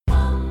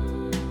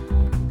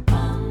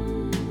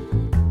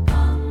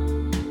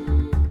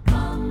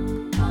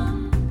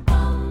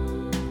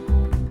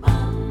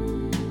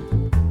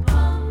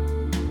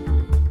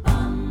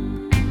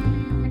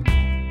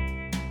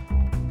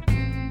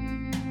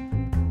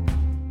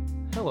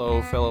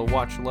Hello, fellow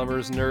watch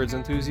lovers, nerds,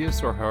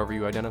 enthusiasts, or however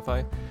you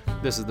identify.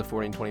 This is the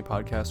 1420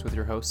 podcast with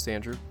your hosts,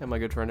 Andrew and my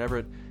good friend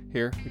Everett.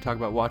 Here, we talk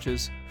about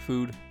watches,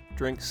 food,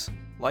 drinks,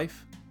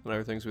 life, and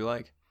other things we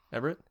like.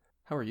 Everett,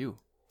 how are you?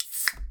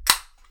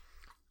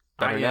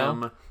 I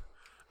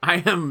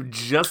am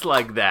just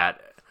like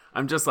that.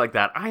 I'm just like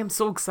that. I am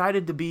so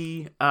excited to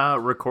be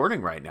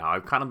recording right now.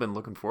 I've kind of been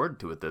looking forward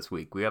to it this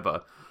week. We have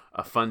a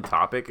fun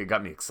topic. It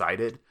got me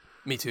excited.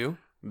 Me too.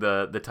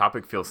 The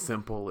topic feels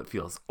simple. It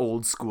feels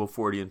old school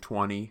 40 and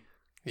 20.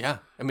 Yeah.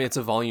 I mean, it's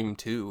a volume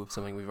 2 of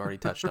something we've already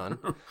touched on.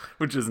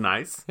 Which is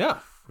nice. Yeah.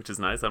 Which is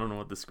nice. I don't know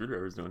what the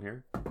screwdriver is doing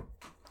here.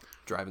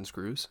 Driving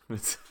screws.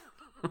 It's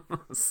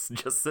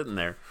just sitting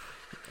there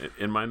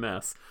in my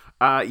mess.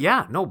 But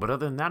other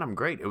than that, I'm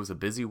great. It was a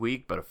busy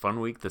week, but a fun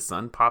week. The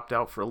sun popped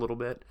out for a little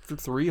bit. For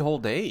 3 whole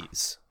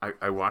days.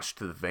 I washed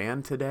the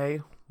van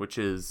today, which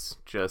is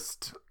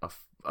just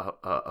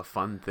a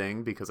fun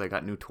thing because I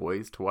got new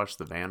toys to wash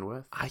the van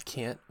with. I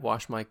can't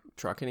wash my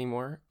truck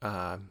anymore.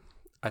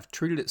 I've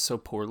treated it so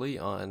poorly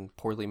on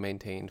poorly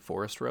maintained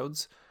forest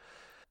roads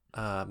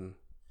that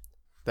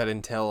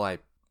until I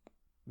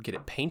get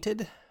it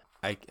painted,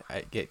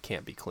 it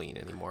can't be clean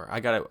anymore. I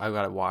got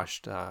it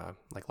washed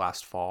like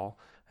last fall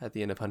at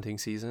the end of hunting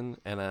season,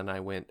 and then I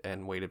went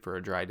and waited for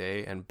a dry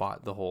day and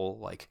bought the whole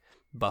like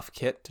buff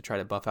kit to try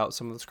to buff out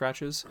some of the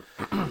scratches.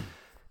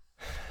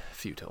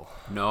 Futile.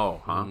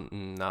 No, huh?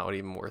 Not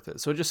even worth it.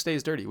 So it just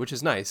stays dirty, which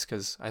is nice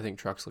because I think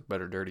trucks look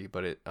better dirty,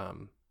 but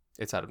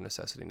it's out of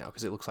necessity now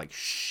because it looks like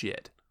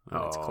shit when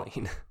it's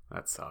clean.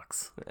 That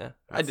sucks. Yeah,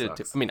 I did it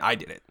too. I mean, I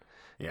did it.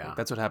 Yeah. Like,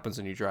 that's what happens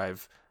when you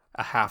drive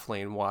a half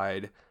lane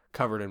wide,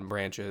 covered in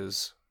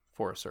branches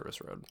Forest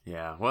Service road.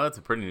 Yeah. Well, that's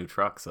a pretty new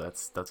truck, so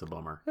that's a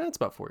bummer. It's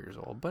about 4 years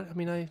old, but I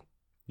mean,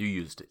 You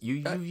used it.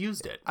 You've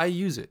used it. I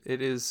use it.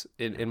 It is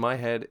in my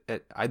head.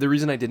 The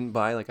reason I didn't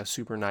buy like a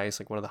super nice,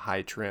 like one of the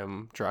high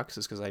trim trucks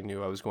is because I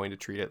knew I was going to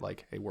treat it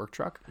like a work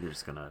truck. You're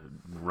just gonna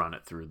run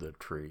it through the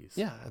trees.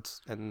 Yeah,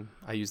 and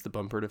I use the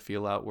bumper to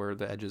feel out where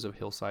the edges of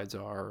hillsides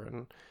are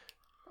and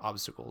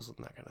obstacles and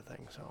that kind of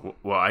thing. So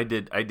well, I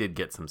did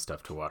get some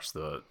stuff to wash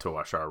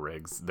our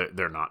rigs.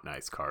 They're not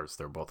nice cars.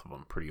 They're both of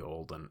them pretty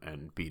old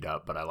and beat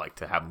up. But I like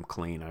to have them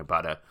clean. I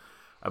bought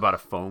a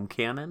foam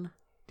cannon.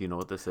 Do you know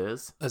what this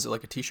is? Is it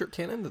like a t-shirt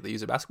cannon that they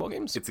use at basketball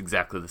games? It's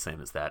exactly the same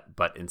as that,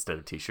 but instead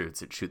of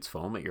t-shirts, it shoots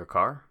foam at your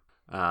car.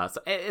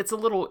 So it's a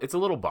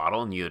little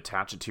bottle, and you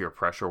attach it to your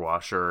pressure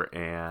washer,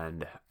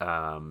 and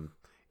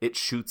it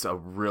shoots a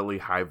really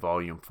high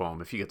volume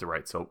foam if you get the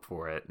right soap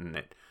for it, and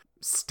it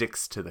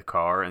sticks to the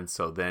car, and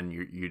so then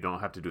you don't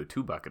have to do a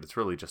 2-bucket. It's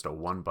really just a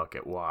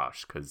 1-bucket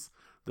wash because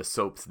the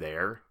soap's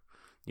there.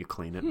 You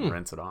clean it and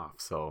rinse it off.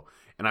 So,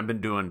 and I've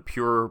been doing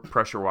pure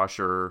pressure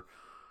washer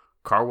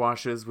car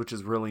washes, which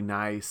is really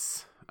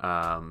nice.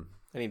 I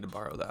need to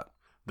borrow that.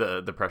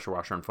 The pressure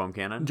washer and foam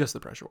cannon? Just the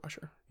pressure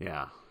washer.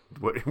 Yeah.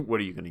 What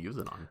are you going to use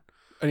it on?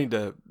 I need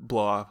to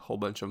blow a whole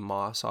bunch of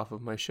moss off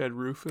of my shed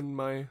roof and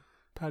my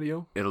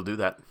patio. It'll do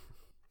that.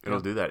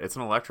 It'll do that. It's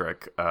an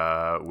electric,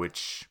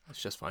 which...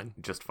 It's just fine.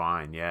 Just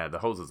fine, yeah. The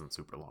hose isn't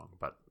super long,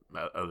 but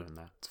other than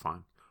that, it's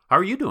fine. How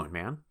are you doing,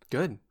 man?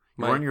 Good.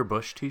 You wearing your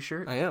Bush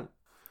t-shirt? I am.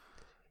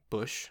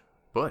 Bush.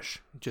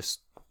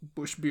 Just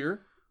Bush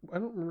beer. I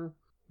don't remember.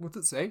 What's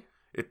it say?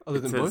 Other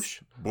than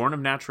Bush? Born of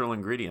natural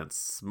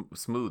ingredients,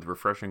 smooth,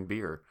 refreshing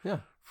beer. Yeah.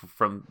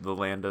 From the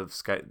land of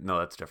sky. No,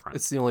 that's different.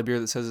 It's the only beer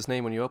that says its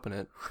name when you open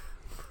it.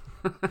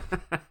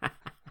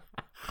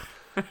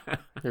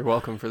 You're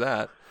welcome for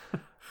that.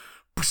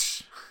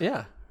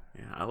 Yeah.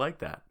 Yeah, I like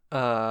that.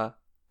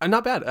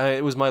 Not bad.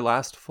 It was my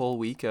last full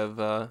week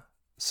of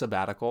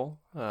sabbatical,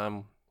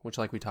 which,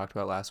 like we talked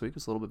about last week,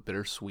 was a little bit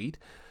bittersweet.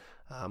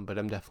 But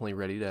I'm definitely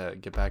ready to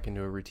get back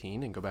into a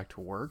routine and go back to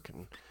work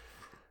and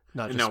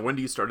not just... Now, when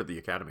do you start at the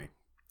academy?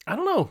 I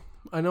don't know.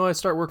 I know I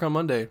start work on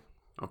Monday.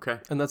 Okay.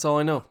 And that's all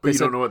I know. But you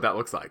don't know what that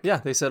looks like. Yeah,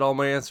 they said all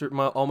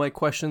my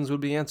questions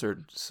would be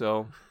answered.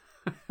 So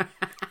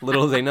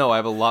little do they know, I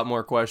have a lot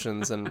more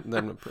questions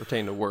than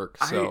pertain to work.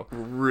 So I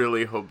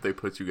really hope they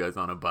put you guys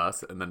on a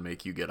bus and then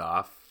make you get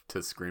off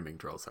to screaming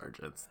drill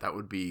sergeants. That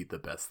would be the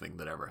best thing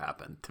that ever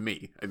happened to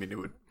me. I mean, it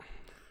would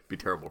be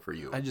terrible for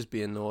you. I'd just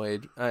be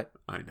annoyed. I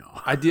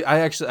know. I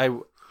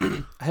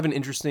have an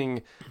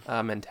interesting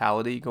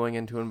mentality going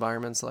into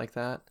environments like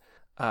that,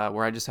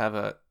 where I just have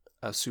a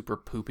super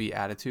poopy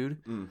attitude,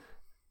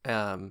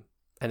 and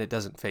it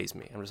doesn't faze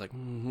me. I'm just like,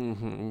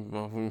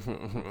 and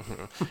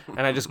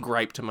I just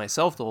gripe to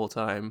myself the whole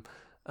time,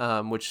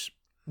 which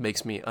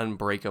makes me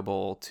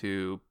unbreakable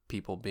to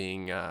people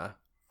being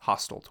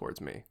hostile towards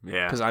me.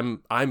 Yeah, because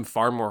I'm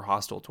far more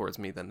hostile towards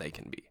me than they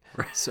can be.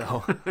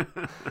 So,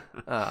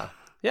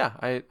 yeah,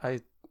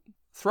 I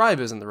thrive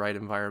isn't the right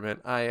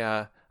environment.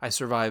 I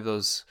survive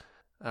those,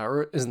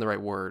 or isn't the right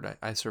word.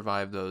 I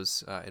survive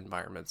those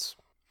environments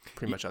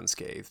pretty much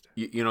unscathed.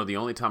 You know, the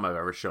only time I've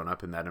ever shown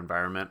up in that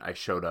environment, I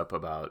showed up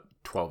about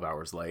 12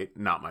 hours late.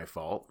 Not my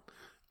fault.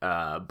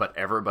 but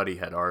everybody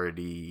had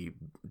already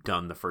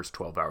done the first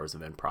 12 hours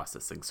of end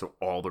processing, so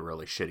all the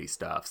really shitty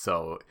stuff.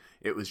 So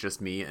it was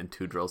just me and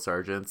 2 drill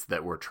sergeants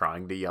that were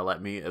trying to yell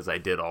at me as I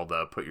did all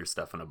the put your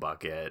stuff in a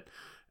bucket,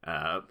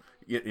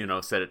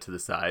 set it to the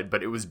side.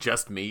 But it was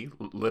just me,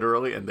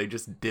 literally, and they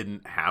just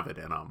didn't have it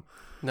in them.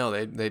 No,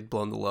 they'd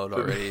blown the load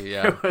already.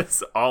 Yeah, it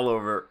was all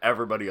over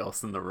everybody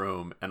else in the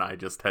room, and I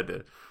just had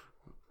to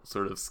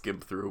sort of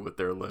skimp through with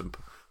their limp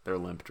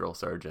drill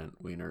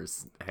sergeant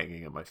wieners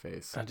hanging in my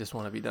face. I just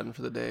want to be done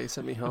for the day.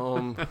 Send me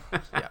home.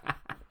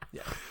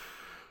 Yeah.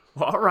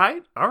 Well,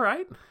 all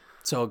right.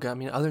 So, I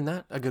mean, other than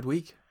that, a good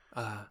week.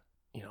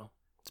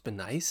 It's been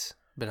nice.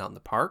 Been out in the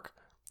park.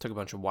 Took a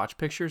bunch of watch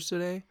pictures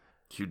today.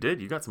 You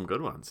did. You got some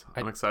good ones.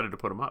 I'm excited to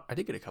put them up. I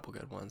did get a couple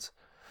good ones.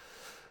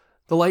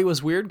 The light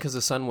was weird because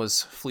the sun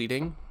was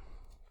fleeting,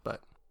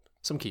 but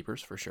some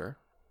keepers for sure.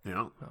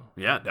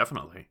 Yeah,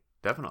 definitely.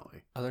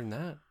 Other than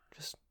that,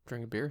 just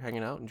drinking a beer,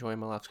 hanging out, enjoying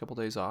my last couple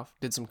days off.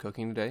 Did some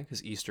cooking today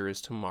because Easter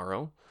is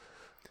tomorrow.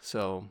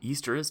 So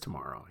Easter is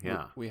tomorrow,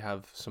 yeah. We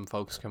have some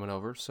folks coming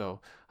over, so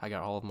I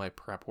got all of my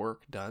prep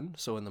work done.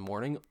 So in the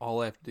morning,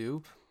 all I have to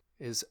do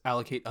is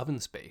allocate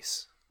oven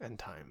space and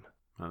time.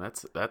 Well,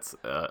 that's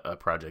a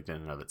project in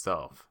and of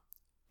itself.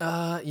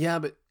 Yeah,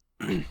 but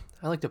I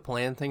like to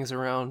plan things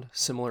around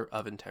similar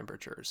oven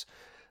temperatures.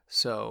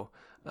 So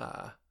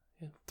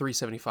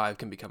 375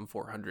 can become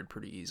 400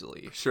 pretty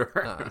easily.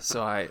 Sure.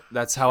 So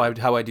that's how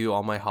I do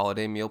all my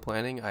holiday meal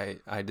planning.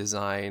 I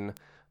design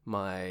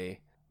my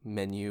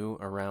menu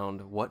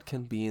around what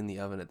can be in the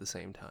oven at the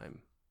same time.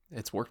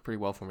 It's worked pretty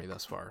well for me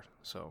thus far.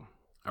 So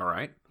all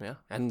right. Yeah,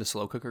 and the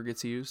slow cooker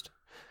gets used.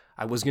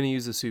 I was going to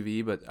use the sous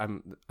vide, but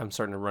I'm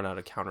starting to run out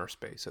of counter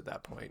space at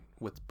that point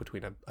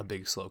between a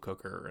big slow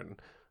cooker and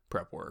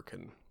prep work.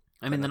 And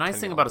I mean, the nice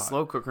thing about a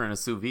slow cooker and a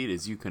sous vide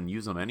is you can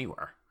use them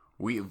anywhere.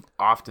 We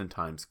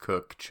oftentimes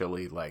cook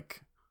chili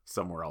like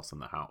somewhere else in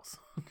the house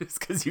just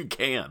because you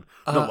can.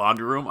 The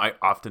laundry room, I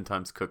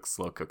oftentimes cook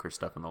slow cooker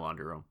stuff in the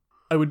laundry room.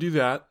 I would do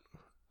that.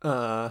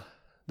 The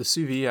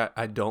sous vide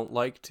I don't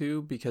like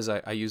to because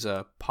I use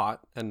a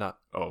pot and not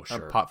a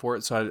pot for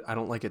it. So I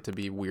don't like it to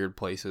be weird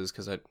places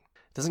because it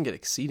doesn't get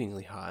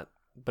exceedingly hot,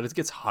 but it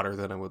gets hotter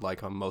than I would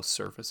like on most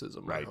surfaces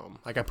of my home.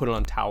 Like I put it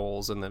on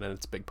towels and then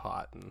it's a big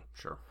pot. And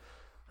sure.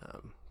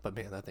 But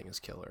man, that thing is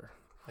killer.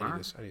 I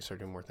need to start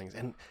doing more things.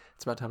 And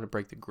it's about time to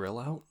break the grill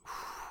out.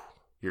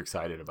 You're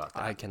excited about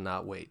that. I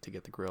cannot wait to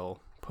get the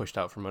grill pushed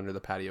out from under the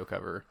patio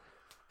cover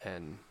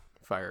and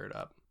fire it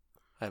up.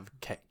 I have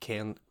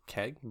kegs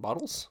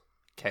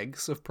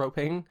of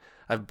propane.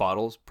 I have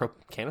bottles,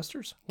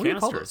 canisters? What do you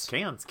call those?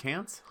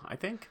 Cans, I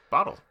think.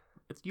 Bottle.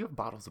 You have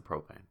bottles of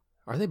propane.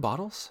 Are they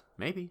bottles?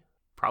 Maybe.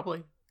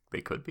 Probably.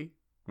 They could be.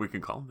 We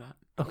can call them that.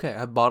 Okay, I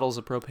have bottles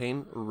of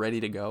propane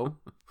ready to go.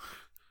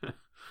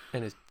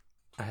 And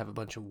I have a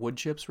bunch of wood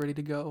chips ready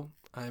to go.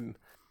 I'm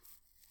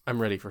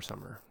ready for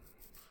summer.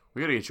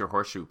 We got to get your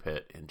horseshoe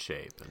pit in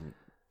shape and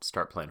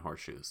start playing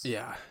horseshoes.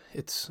 Yeah,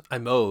 I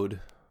mowed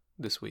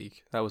this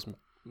week. That was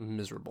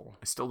miserable.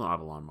 I still don't have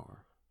a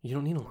lawnmower. You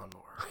don't need a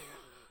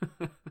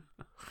lawnmower.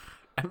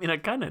 I mean, I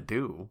kind of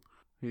do.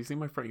 Have you seen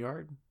my front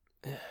yard?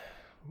 It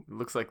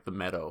looks like the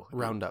meadow.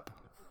 Roundup.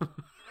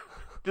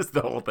 Just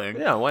the whole thing.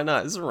 Yeah, why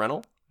not? This is a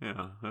rental.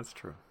 Yeah, that's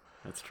true.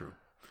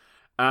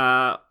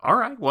 All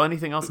right. Well,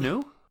 anything else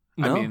new?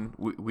 No. I mean,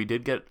 we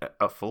did get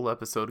a full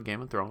episode of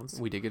Game of Thrones.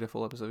 We did get a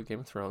full episode of Game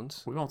of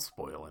Thrones. We won't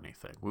spoil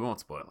anything.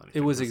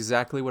 It was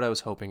exactly what I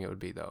was hoping it would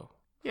be, though.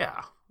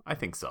 Yeah, I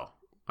think so.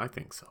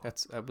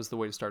 That was the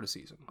way to start a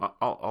season.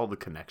 All the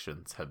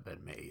connections have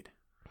been made.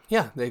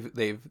 Yeah,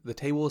 the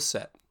table is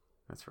set.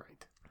 That's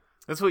right.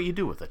 That's what you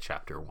do with a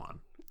chapter 1.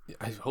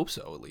 I hope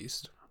so, at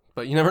least.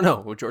 But you never know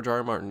with George R.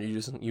 R. Martin.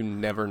 You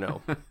never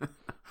know.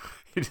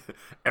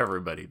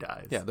 Everybody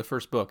dies. Yeah, the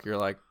first book, you're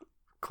like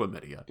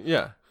chlamydia.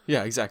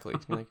 Yeah, exactly.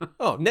 You're like,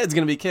 oh, Ned's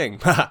gonna be king.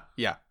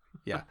 Yeah.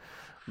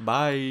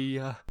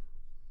 Bye.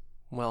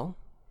 Well,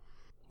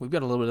 we've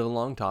got a little bit of a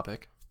long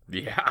topic.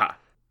 Yeah.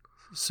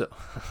 So,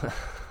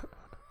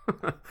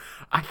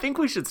 I think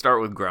we should start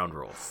with ground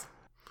rules.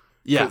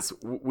 Yeah.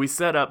 We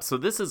set up, so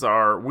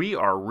we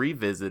are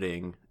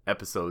revisiting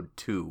episode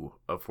 2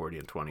 of 40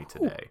 and 20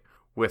 today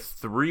with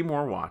 3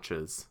 more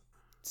watches.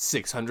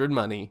 600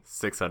 money.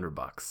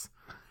 $600.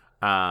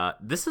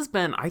 This has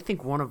been, I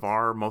think, one of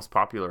our most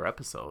popular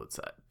episodes.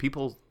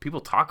 People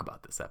talk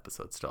about this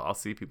episode still. I'll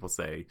see people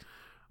say,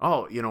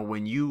 oh,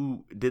 when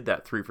you did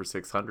that 3 for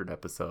 600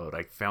 episode,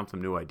 I found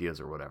some new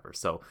ideas or whatever.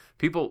 So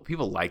people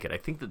like it. I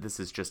think that this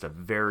is just a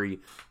very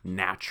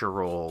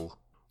natural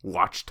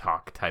watch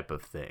talk type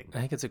of thing. I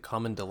think it's a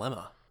common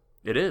dilemma.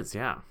 It is,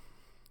 yeah.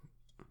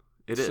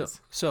 It is.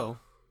 So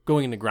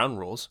going into ground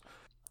rules,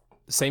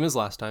 same as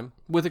last time,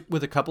 with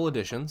a couple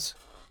additions.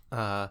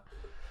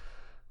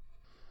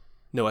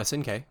 No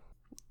SNK,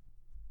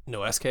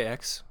 no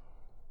SKX,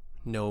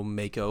 no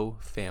Mako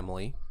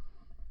family,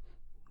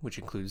 which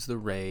includes the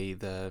Rey,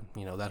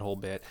 that whole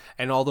bit.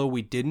 And although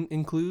we didn't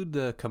include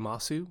the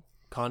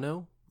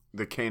Kano,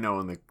 the Kano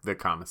and the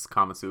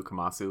Kamasu,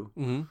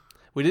 mm-hmm,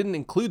 we didn't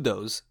include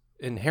those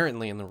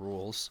inherently in the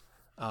rules.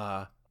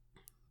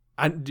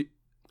 Did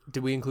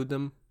we include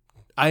them?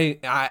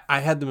 I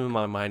had them in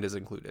my mind as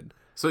included.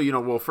 So,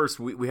 well, first,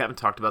 we haven't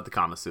talked about the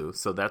Kamasu.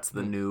 So that's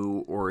the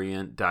new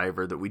Orient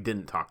diver that we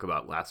didn't talk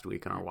about last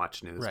week in our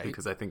watch news, Right.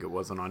 because I think it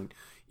wasn't on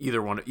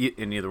either one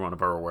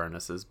of our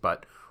awarenesses.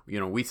 But,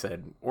 we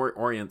said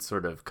Orient's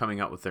sort of coming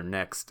out with their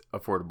next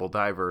affordable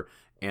diver,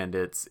 and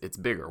it's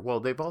bigger.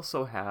 Well, they've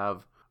also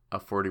have a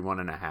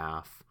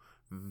 41.5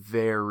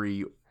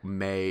 very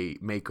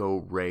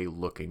Mako Ray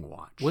looking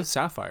watch. With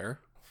sapphire.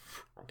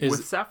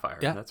 With sapphire,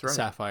 Yeah, that's right.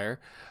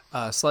 Sapphire.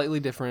 Slightly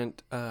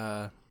different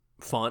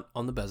font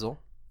on the bezel.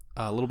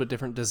 A little bit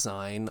different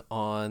design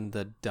on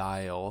the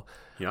dial.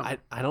 Yeah.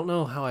 I don't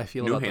know how I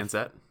feel New about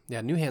handset.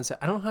 new handset.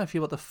 I don't know how I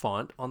feel about the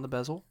font on the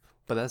bezel,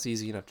 but that's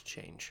easy enough to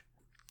change.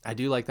 I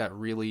do like that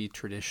really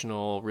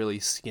traditional, really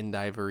skin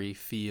divery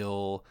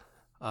feel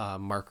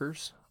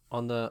markers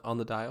on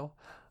the dial.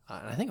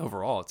 And I think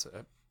overall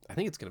I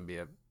think it's going to be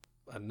a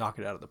knock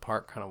it out of the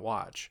park kind of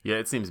watch. Yeah,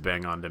 it seems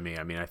bang on to me.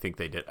 I mean, I think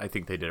they did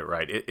it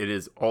right. It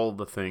is all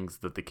the things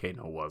that the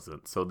Kano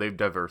wasn't. So they've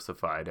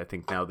diversified. I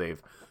think now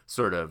they've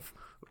sort of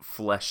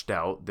fleshed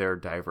out their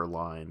diver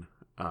line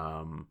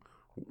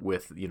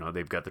with,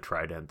 they've got the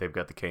Trident, they've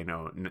got the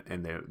Kano,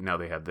 and now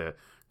they have the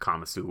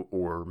Kamasu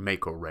or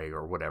Mako Ray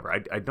or whatever.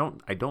 I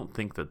don't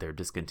think that they're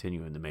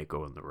discontinuing the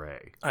Mako and the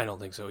Ray. I don't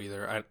think so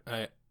either.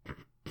 I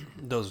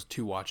those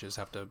two watches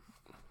have to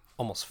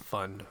almost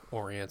fund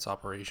Orient's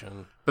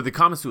operation. But the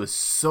Kamasu is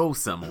so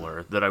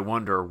similar that I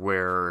wonder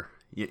where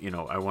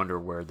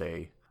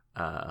they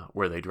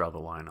draw the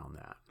line on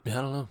that. Yeah,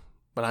 I don't know,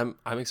 but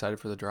I'm excited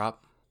for the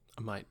drop.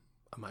 I might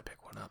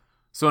pick one up.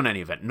 So in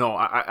any event, no,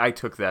 I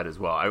took that as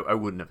well. I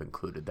wouldn't have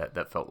included that.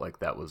 That felt like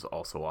that was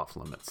also off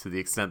limits. To the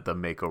extent the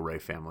Mako Ray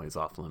family is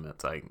off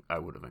limits, I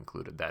would have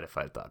included that if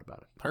I had thought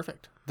about it.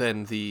 Perfect.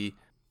 Then the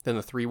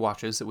three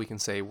watches that we can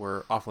say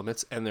were off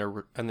limits and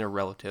their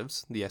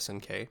relatives, the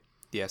SNK,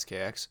 the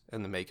SKX,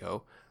 and the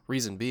Mako.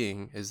 Reason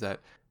being is that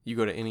you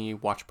go to any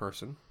watch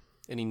person,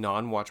 any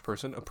non-watch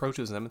person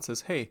approaches them and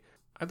says, "Hey,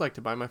 I'd like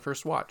to buy my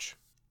first watch."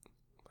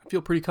 I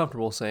feel pretty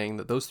comfortable saying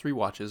that those three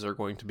watches are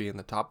going to be in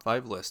the top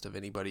 5 list of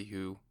anybody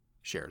who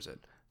shares it.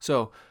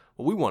 So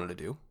what we wanted to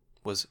do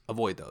was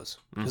avoid those,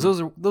 because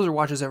those are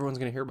watches everyone's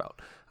going to hear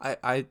about.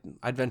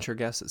 I'd venture a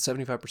guess that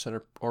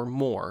 75% or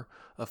more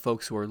of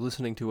folks who are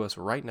listening to us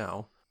right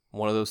now,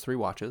 one of those three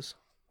watches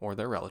or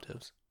their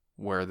relatives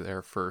were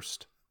their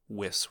first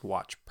WIS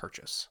watch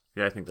purchase.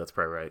 Yeah, I think that's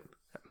probably right.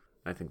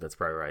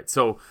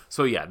 So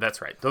yeah,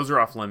 that's right. Those are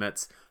off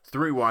limits.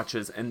 3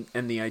 watches, and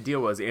the idea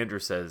was, Andrew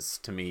says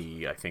to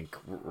me, I think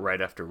right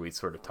after we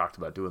sort of talked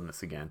about doing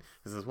this again,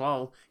 he says,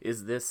 "Well,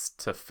 is this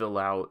to fill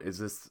out? Is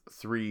this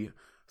three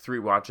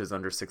watches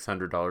under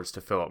 $600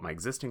 to fill out my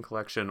existing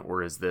collection,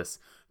 or is this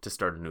to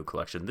start a new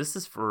collection?" This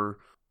is for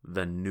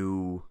the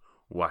new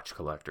watch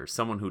collector,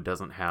 someone who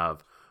doesn't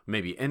have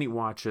maybe any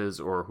watches,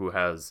 or who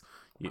has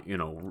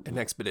An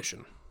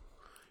expedition.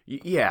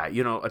 Yeah,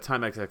 a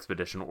Timex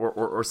Expedition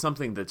or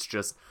something that's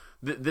just,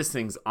 this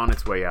thing's on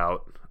its way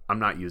out. I'm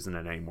not using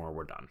it anymore.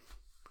 We're done.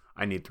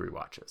 I need 3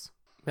 watches.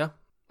 Yeah.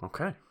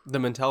 Okay. The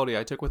mentality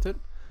I took with it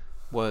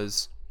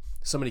was,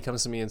 somebody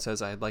comes to me and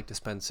says, "I'd like to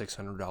spend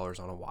 $600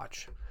 on a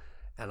watch."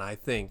 And I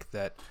think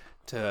that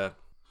to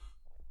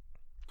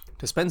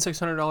spend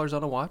 $600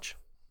 on a watch,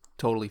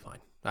 totally fine.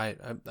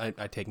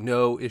 I take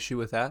no issue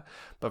with that.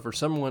 But for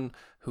someone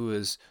who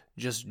is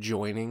just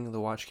joining the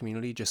watch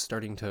community, just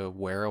starting to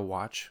wear a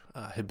watch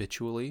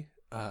habitually,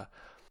 I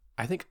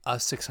think a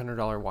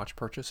 $600 watch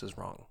purchase is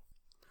wrong.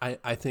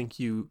 I think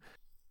you'd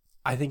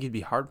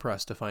be hard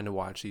pressed to find a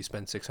watch that you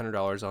spend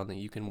 $600 on that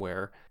you can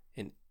wear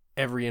in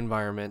every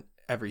environment,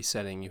 every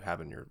setting you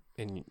have in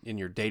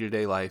your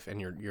day-to-day life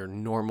and your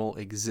normal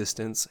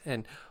existence,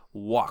 and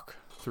walk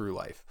through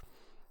life.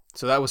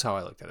 So that was how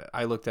I looked at it.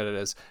 I looked at it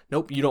as,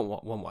 nope, you don't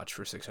want one watch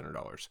for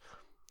 $600.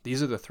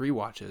 These are the 3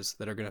 watches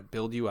that are going to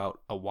build you out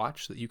a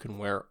watch that you can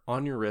wear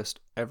on your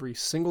wrist every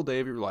single day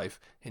of your life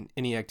in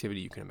any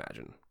activity you can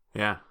imagine.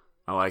 Yeah,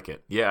 I like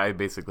it. Yeah, I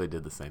basically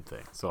did the same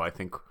thing. So I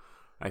think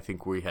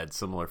we had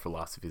similar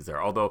philosophies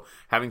there. Although,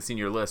 having seen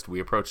your list,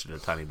 we approached it a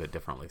tiny bit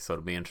differently. So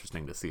it'll be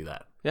interesting to see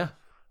that. Yeah.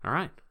 All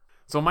right.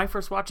 So my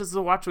first watch is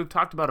a watch we've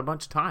talked about a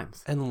bunch of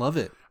times. And love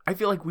it. I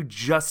feel like we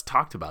just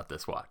talked about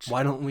this watch.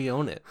 Why don't we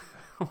own it?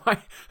 Why?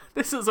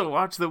 This is a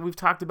watch that we've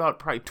talked about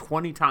probably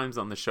 20 times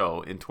on the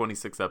show in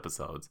 26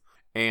 episodes,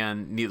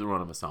 and neither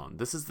one of us own.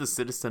 This is the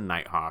Citizen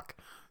Nighthawk,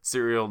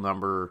 model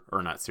number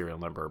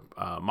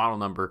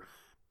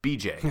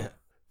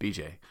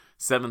BJ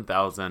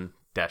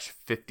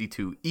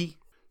 7000-52E.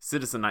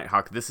 Citizen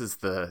Nighthawk. This is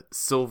the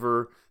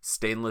silver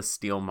stainless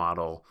steel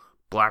model,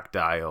 black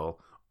dial,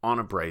 on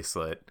a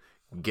bracelet.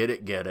 Get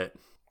it.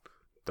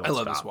 Don't I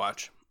love stop. this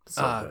watch.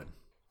 So good.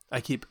 I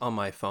keep on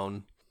my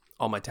phone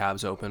all my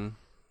tabs open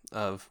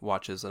of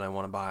watches that I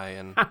want to buy,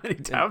 and How many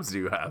tabs do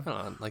you have? I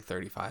don't know, like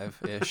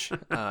 35-ish.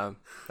 I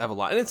have a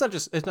lot, and it's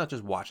not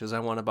just watches I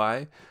want to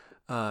buy.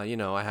 I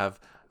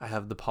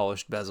have the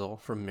polished bezel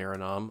from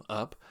Miranom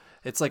up.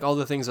 It's like all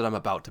the things that I'm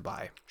about to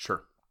buy.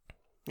 Sure.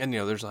 And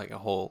there's like a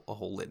whole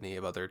litany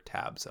of other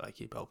tabs that I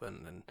keep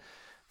open, and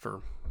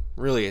for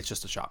really it's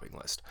just a shopping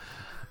list.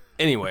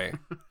 Anyway,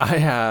 I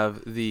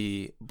have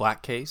the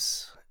black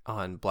case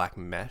on black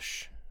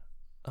mesh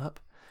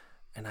up,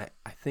 and I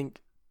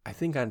think I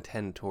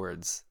tend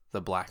towards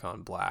the black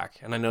on black.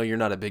 And I know you're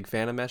not a big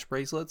fan of mesh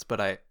bracelets,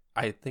 but I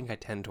think I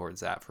tend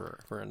towards that for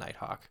a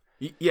Nighthawk.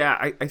 Yeah,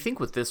 I think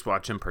with this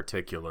watch in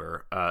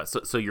particular,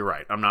 so you're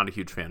right. I'm not a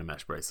huge fan of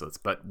mesh bracelets,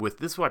 but with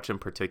this watch in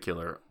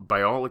particular,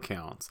 by all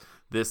accounts,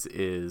 this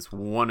is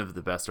one of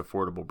the best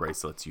affordable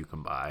bracelets you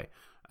can buy.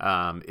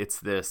 It's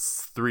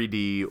this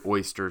 3D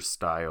oyster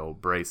style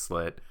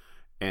bracelet,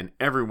 and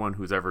everyone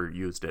who's ever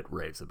used it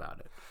raves about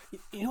it.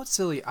 You know what's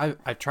silly?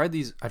 I've tried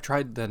these. I've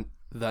tried the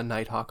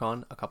Nighthawk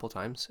on a couple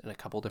times in a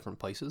couple different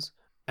places,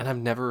 and I've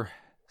never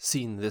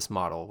seen this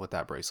model with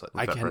that bracelet.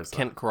 I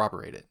can't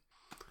corroborate it.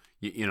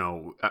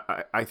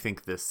 I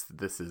think this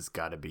has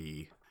got to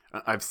be.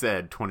 I've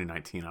said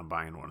 2019 I'm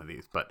buying one of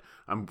these, but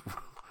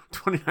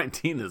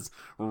 2019 is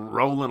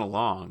rolling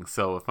along.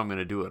 So if I'm going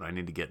to do it, I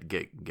need to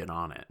get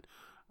on it.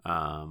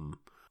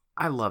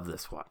 I love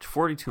this watch,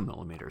 42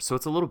 millimeters. So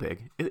it's a little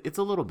big. It's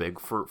a little big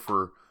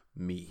for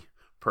me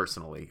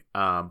personally,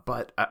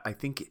 but I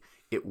think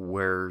it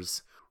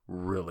wears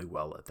really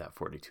well at that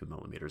 42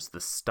 millimeters. The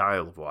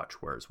style of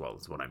watch wears well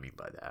is what I mean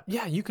by that.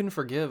 Yeah, you can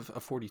forgive a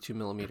 42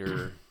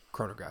 millimeter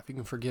chronograph. You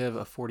can forgive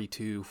a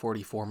 42,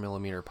 44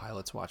 millimeter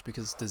pilot's watch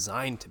because it's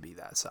designed to be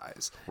that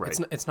size. Right.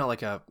 It's not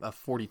like a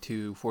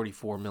 42,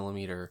 44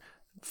 millimeter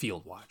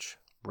field watch.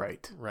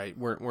 Right.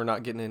 We're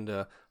not getting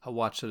into a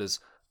watch that is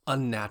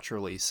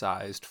unnaturally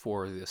sized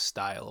for the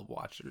style of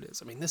watch that it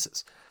is. I mean,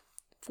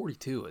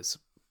 42 is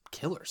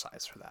killer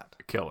size for that.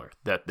 Killer.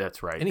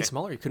 That's right. Any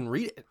smaller, you couldn't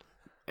read it.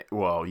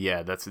 Well,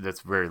 yeah, that's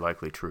very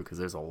likely true because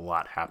there's a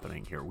lot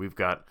happening here. We've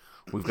got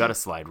a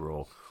slide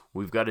rule.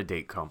 We've got a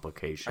date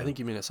complication. I think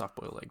you mean a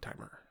soft-boiled egg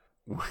timer.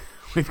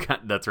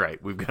 That's right.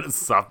 We've got a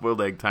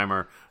soft-boiled egg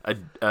timer,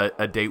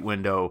 a date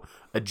window,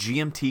 a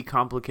GMT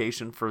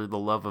complication for the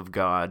love of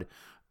God,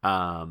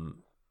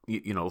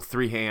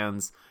 3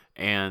 hands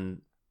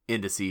and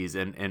indices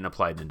and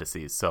applied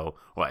indices. So,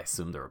 well, I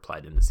assume they're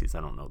applied indices.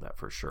 I don't know that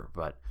for sure,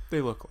 but they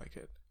look like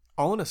it.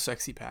 All in a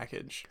sexy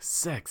package.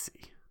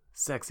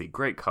 Sexy,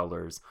 great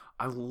colors.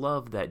 I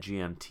love that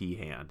GMT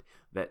hand,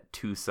 that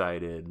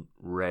two-sided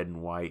red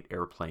and white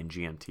airplane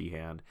GMT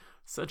hand.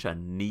 Such a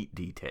neat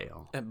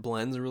detail. It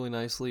blends really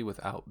nicely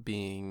without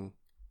being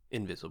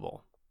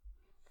invisible.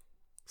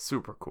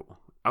 Super cool.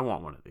 I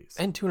want one of these.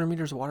 And 200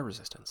 meters of water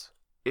resistance.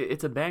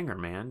 It's a banger,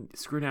 man.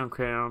 Screw down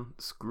crown.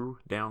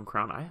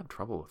 I have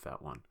trouble with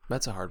that one.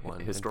 That's a hard one.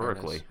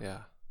 Historically. Yeah.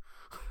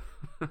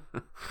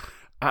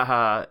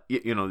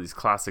 These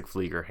classic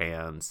Flieger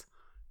hands.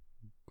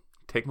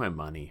 Take my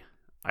money.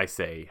 I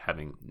say,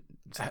 having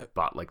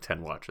bought like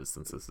 10 watches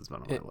since this has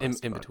been on my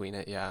list. In between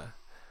it, yeah.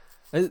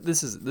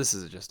 This is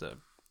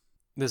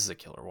a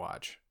killer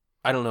watch.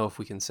 I don't know if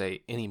we can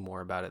say any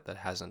more about it that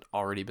hasn't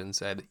already been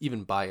said,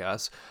 even by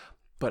us.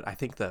 But I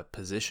think the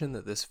position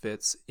that this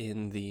fits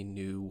in the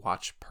new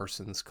watch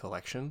person's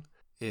collection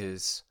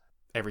is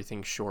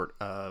everything short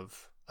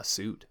of a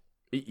suit.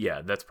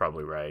 Yeah, that's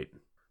probably right.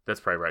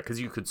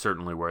 Because you could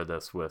certainly wear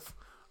this with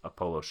a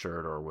polo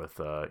shirt or with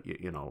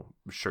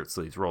shirt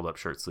sleeves, rolled up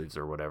shirt sleeves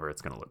or whatever.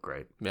 It's going to look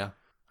great. Yeah.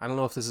 I don't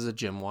know if this is a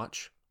gym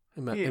watch.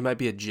 It might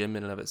be a gym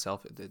in and of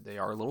itself. They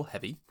are a little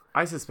heavy.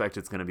 I suspect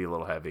it's going to be a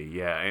little heavy.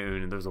 Yeah. I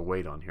mean, there's a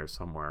weight on here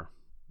somewhere.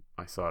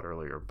 I saw it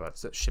earlier, but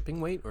is it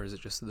shipping weight or is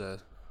it just the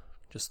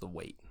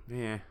weight?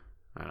 Yeah.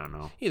 I don't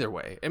know. Either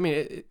way, I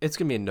mean, it's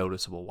going to be a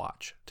noticeable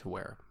watch to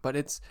wear, but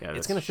it's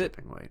going to fit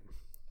weight.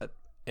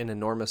 An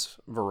enormous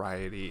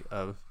variety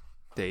of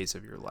days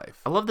of your life.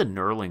 I love the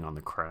knurling on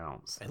the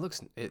crowns. It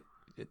looks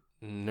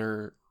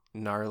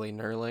gnarly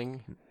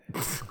knurling.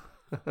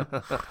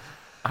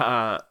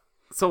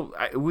 So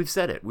we've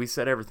said it. We've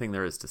said everything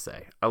there is to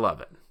say. I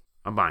love it.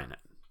 I'm buying it.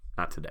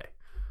 Not today.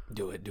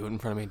 Do it in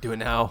front of me. Do it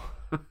now.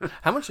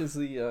 How much is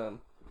the? I'm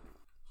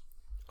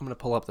gonna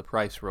pull up the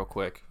price real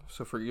quick.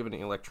 So forgive any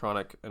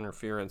electronic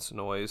interference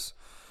noise.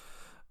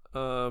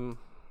 Oh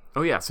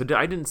yeah. So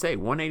I didn't say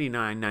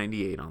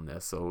 $189.98 on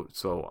this. So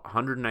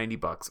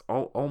 $190.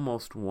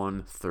 Almost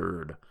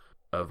 1/3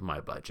 of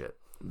my budget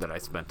that I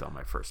spent on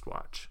my first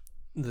watch.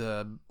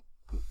 The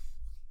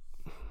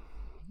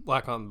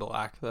black on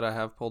black that I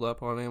have pulled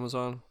up on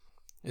Amazon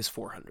is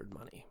 $400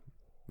 money.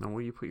 Now,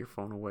 will you put your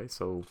phone away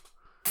so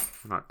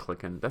I'm not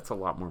clicking? That's a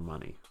lot more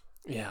money.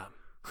 Yeah.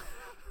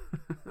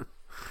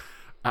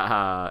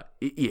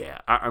 Yeah,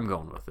 I'm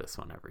going with this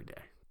one every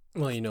day.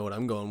 Well, you know what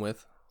I'm going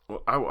with.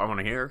 Well, I want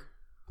to hear.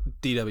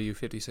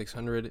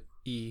 DW5600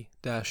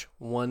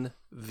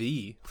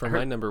 E-1V for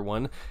my number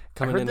one.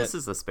 I heard this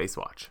is a space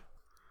watch.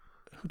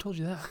 Who told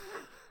you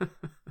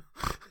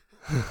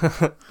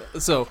that?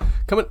 So,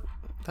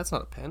 that's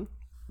not a pen.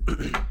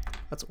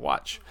 That's a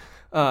watch.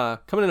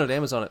 Coming in at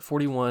Amazon at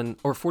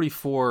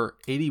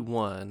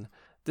 $44.81.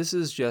 This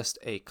is just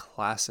a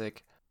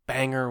classic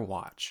banger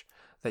watch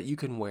that you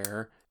can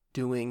wear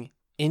doing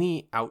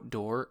any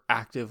outdoor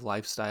active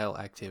lifestyle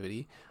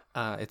activity.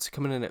 It's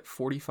coming in at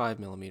 45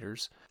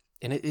 millimeters,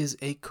 and it is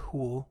a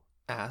cool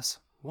ass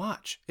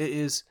watch. It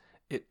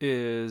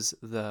is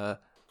the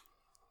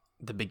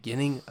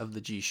beginning of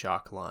the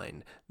G-Shock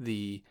line.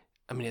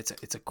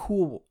 It's a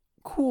cool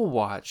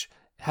watch.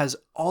 It has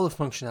all the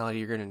functionality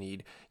you're going to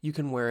need. You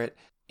can wear it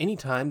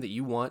anytime that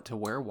you want to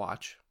wear a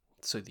watch,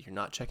 so that you're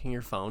not checking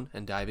your phone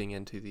and diving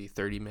into the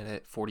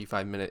 30-minute,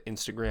 45-minute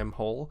Instagram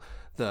hole,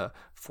 the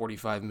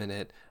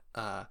 45-minute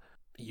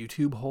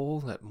YouTube hole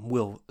that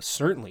will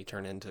certainly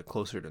turn into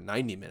closer to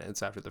 90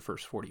 minutes after the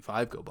first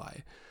 45 go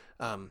by.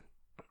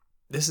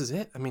 This is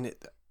it. I mean,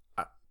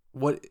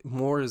 what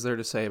more is there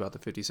to say about the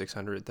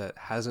 5600 that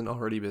hasn't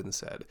already been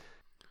said?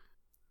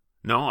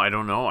 No, I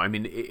don't know. I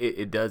mean,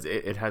 it does.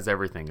 It has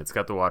everything. It's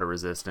got the water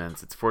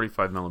resistance. It's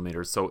 45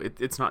 millimeters, so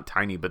it's not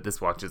tiny. But this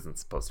watch isn't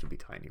supposed to be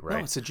tiny, right?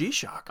 No, it's a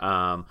G-Shock.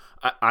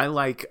 I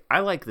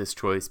like this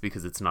choice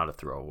because it's not a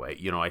throwaway.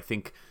 You know, I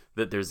think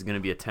that there's going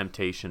to be a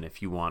temptation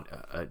if you want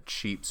a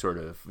cheap sort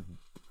of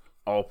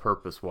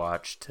all-purpose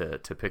watch to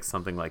pick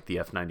something like the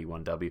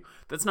F91W.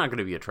 That's not going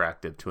to be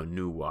attractive to a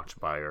new watch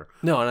buyer.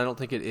 No, and I don't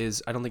think it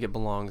is. I don't think it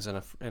belongs in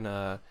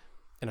a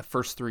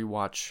first three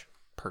watch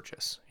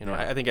purchase. You know,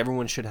 Yeah. I think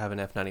everyone should have an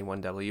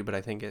F91W, but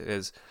I think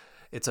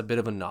it's a bit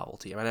of a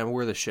novelty. I mean, I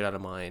wear the shit out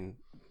of mine,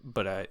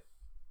 but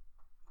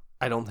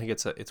I don't think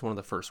it's one of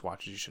the first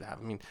watches you should have.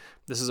 I mean,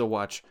 this is a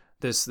watch.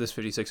 This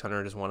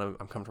 5600 is one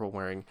I'm comfortable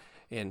wearing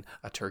in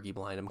a turkey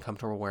blind. I'm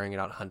comfortable wearing it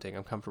out hunting.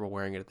 I'm comfortable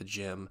wearing it at the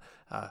gym,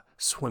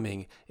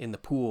 swimming, in the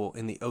pool,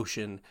 in the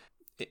ocean.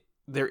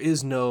 There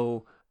is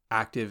no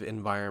active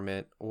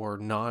environment or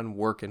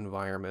non-work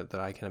environment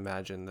that I can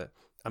imagine that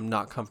I'm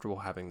not comfortable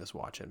having this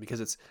watch in, because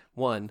it's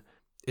going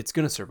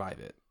to survive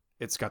it.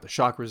 It's got the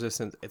shock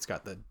resistance. It's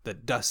got the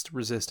dust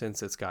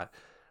resistance. It's got,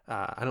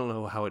 I don't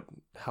know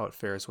how it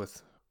fares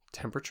with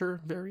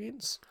temperature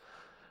variance.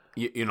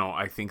 You know,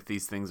 I think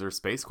these things are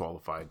space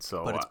qualified,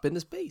 so But it's been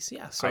to space,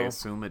 yeah. So I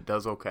assume it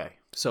does okay.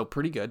 So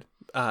pretty good.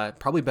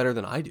 Probably better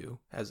than I do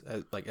as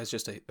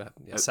just a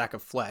sack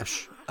of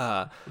flesh.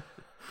 And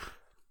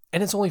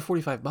it's only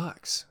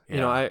 $45. Yeah.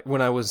 You know,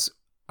 I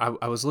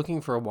was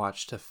looking for a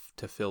watch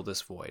to fill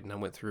this void, and I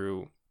went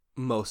through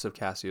most of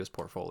Casio's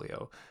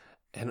portfolio,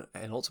 and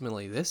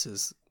ultimately this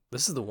is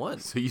the one.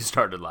 So you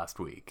started last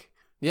week.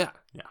 Yeah.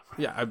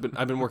 Yeah. I've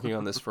been working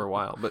on this for a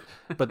while,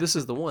 but this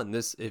is the one.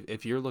 This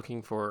if you're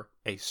looking for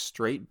a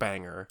straight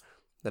banger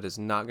that is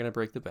not going to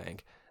break the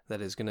bank,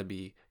 that is going to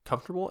be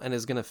comfortable and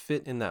is going to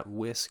fit in that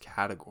WIS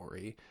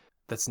category,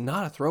 that's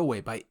not a throwaway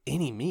by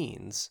any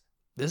means,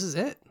 this is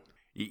it.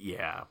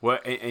 Yeah. Well,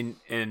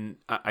 and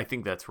I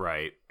think that's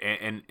right.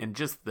 And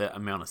just the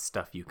amount of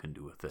stuff you can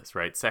do with this,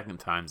 right? Second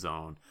time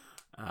zone,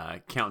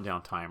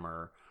 countdown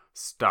timer,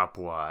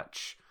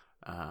 stopwatch.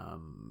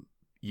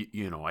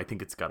 You know, I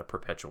think it's got a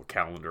perpetual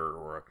calendar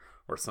or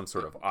some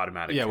sort of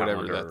automatic calendar.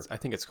 Whatever. I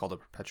think it's called a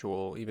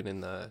perpetual, even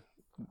in the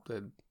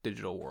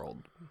digital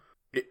world.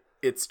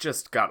 It's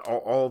just got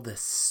all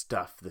this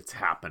stuff that's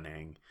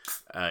happening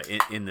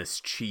in this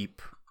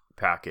cheap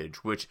package,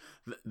 which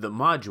the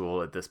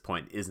module at this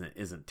point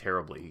isn't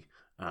terribly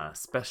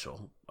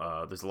special.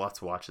 There's lots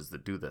of watches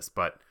that do this,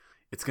 but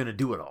it's going to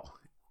do it all.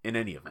 In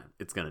any event,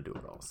 it's going to do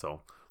it all. So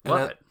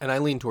love it. And I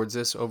lean towards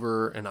this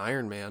over an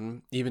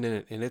Ironman, even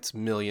in its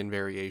million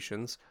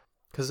variations,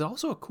 because it's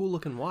also a cool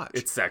looking watch.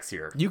 It's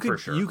sexier. For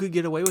sure. You could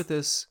get away with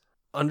this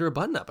under a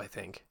button up, I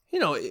think. You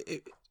know,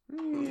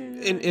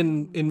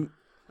 in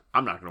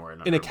I'm not going to wear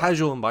it in a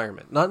casual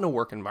environment, not in a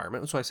work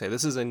environment. That's why I say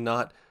this is a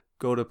not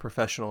go to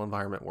professional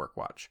environment work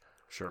watch.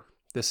 Sure.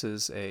 This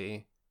is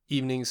a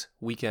evenings,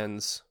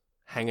 weekends,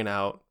 hanging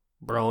out,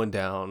 broing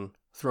down,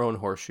 throwing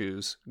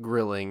horseshoes,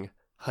 grilling,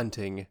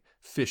 hunting,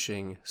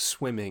 fishing,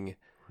 swimming,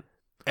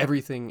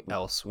 everything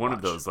else. One watch.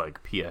 of those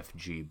like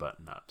PFG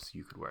button ups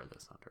you could wear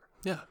this under.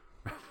 Yeah.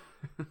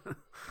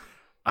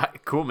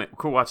 Cool, man.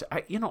 Cool watch.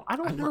 I've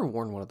never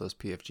worn one of those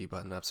PFG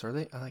button ups. Are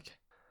they like?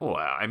 Well,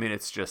 I mean,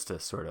 it's just a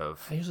sort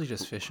of. I usually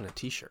just fish in a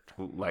t-shirt.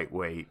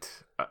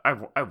 Lightweight.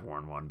 I've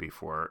worn one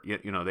before.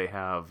 You know, they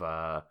have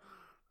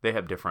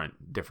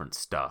different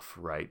stuff,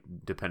 right?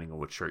 Depending on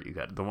which shirt you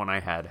got. The one I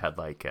had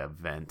like a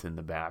vent in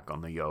the back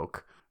on the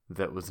yoke.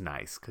 That was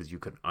nice because you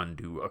could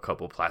undo a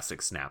couple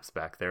plastic snaps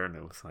back there, and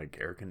it was like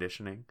air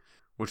conditioning,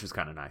 which was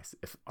kind of nice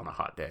if on a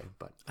hot day.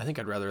 But I think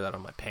I'd rather that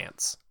on my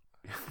pants.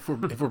 If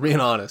we're being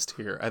honest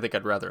here, I think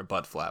I'd rather a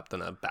butt flap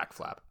than a back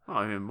flap. Well,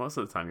 I mean, most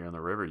of the time you're on the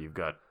river, you've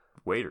got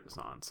waders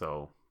on,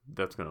 so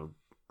that's gonna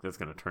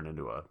turn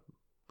into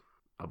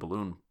a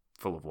balloon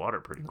full of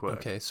water pretty quick.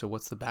 Okay, so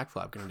what's the back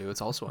flap gonna do?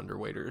 It's also under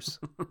waders.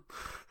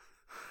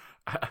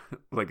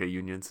 Like a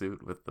union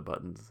suit with the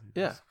buttons.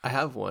 Yeah, I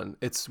have one.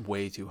 It's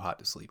way too hot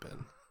to sleep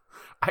in.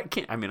 I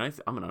can't. I mean,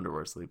 I'm an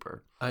underwear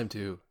sleeper. I'm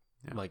too.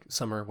 Yeah. Like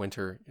summer,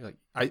 winter. Like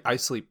I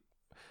sleep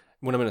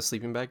when I'm in a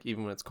sleeping bag,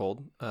 even when it's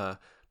cold.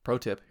 Pro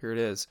tip: here it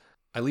is.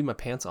 I leave my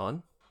pants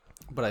on,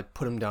 but I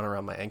put them down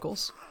around my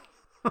ankles.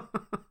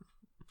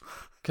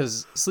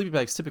 Because sleeping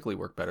bags typically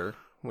work better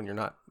when you're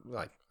not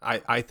like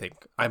I think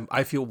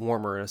I feel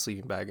warmer in a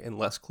sleeping bag and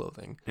less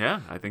clothing.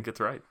 Yeah, I think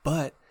it's right.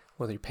 But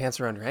Whether your pants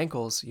around your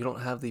ankles, you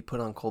don't have the put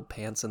on cold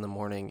pants in the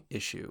morning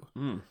issue.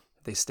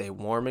 They stay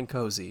warm and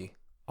cozy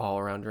all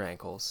around your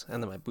ankles.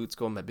 And then my boots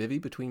go in my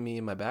bivvy between me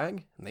and my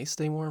bag, and they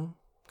stay warm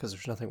because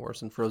there's nothing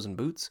worse than frozen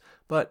boots.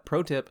 But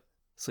pro tip,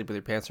 sleep with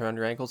your pants around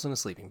your ankles in a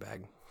sleeping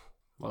bag.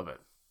 Love it.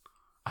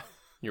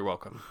 You're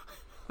welcome.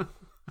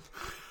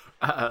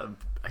 I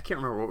can't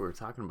remember what we were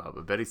talking about,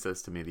 but Betty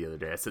says to me the other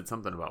day, I said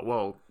something about,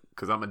 well,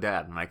 because I'm a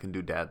dad and I can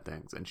do dad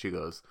things. And she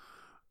goes,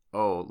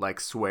 oh, like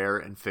swear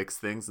and fix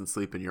things and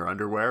sleep in your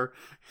underwear.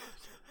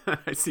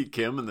 I see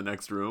Kim in the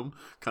next room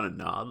kind of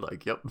nod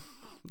like, yep.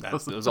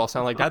 Those all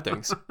sound like dad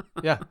things.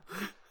 Yeah.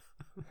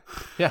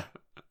 Yeah.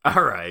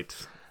 All right.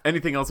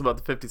 Anything else about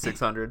the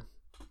 5600?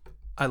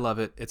 I love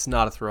it. It's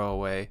not a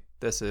throwaway.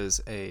 This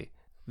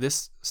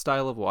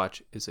style of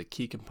watch is a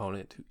key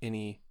component to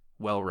any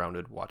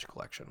well-rounded watch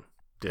collection.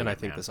 And I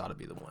think this ought to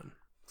be the one.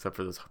 Except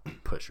for those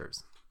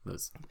pushers.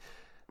 Those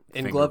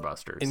in finger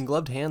busters. In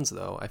gloved hands,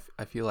 though,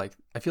 I feel like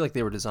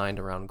they were designed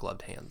around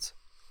gloved hands.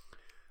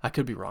 I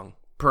could be wrong.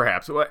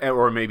 Perhaps,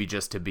 or maybe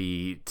just to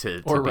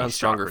or around be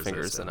stronger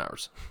fingers than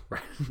ours.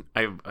 Right.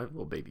 I have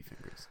little baby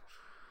fingers.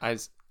 I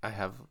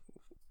have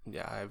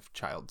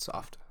child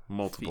soft.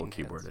 Multiple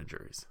keyboard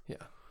injuries. Yeah.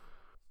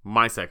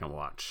 My second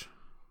watch.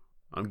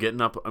 I'm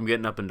getting up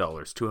in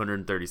dollars,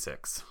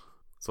 $236.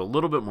 So a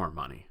little bit more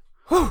money.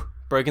 Whew!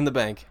 Breaking the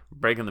bank.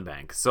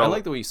 So I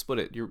like the way you split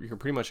it. You're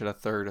pretty much at a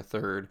third.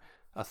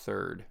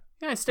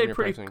 Yeah, I stayed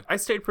pretty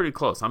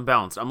close. I'm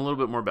balanced. I'm a little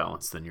bit more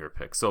balanced than your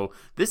pick. So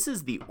this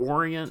is the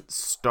Orient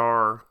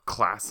Star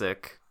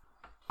Classic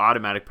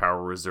Automatic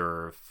Power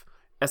Reserve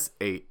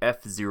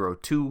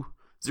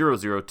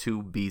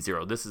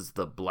SAF02002B0. This is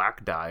the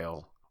black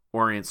dial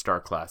Orient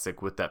Star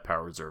Classic with that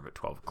power reserve at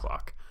 12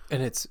 o'clock.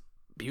 And it's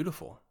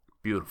beautiful.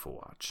 Beautiful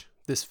watch.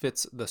 This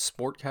fits the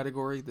sport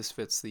category. This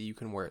fits the you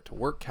can wear it to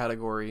work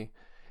category.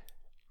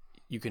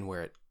 You can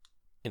wear it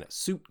in a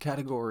suit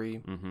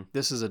category. Mm-hmm.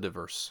 This is a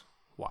diverse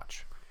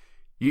watch.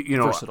 You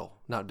know, versatile,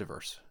 not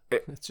diverse.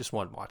 It's just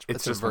one watch.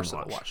 It's just a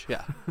versatile watch.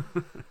 Yeah.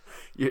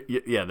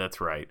 Yeah, that's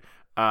right.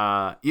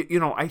 I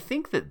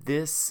think that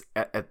this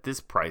at this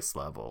price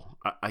level,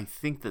 I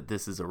think that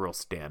this is a real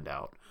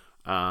standout.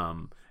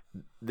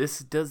 This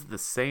does the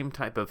same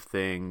type of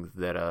thing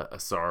that a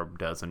Sarb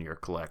does in your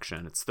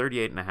collection. It's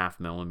 38.5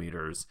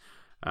 millimeters,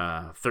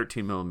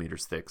 13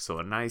 millimeters thick, so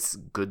a nice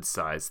good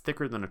size,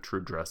 thicker than a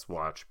true dress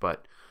watch,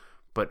 but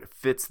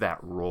fits that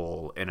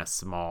role in a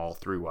small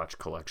 3-watch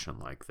collection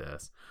like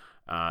this.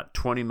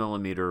 20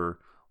 millimeter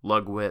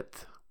lug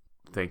width.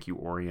 Thank you,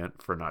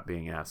 Orient, for not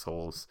being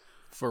assholes.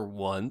 For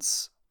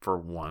once.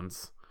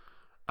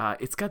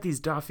 It's got these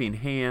Dauphine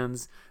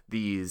hands,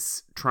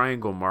 these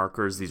triangle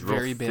markers, these real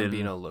very thin...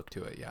 Bambino look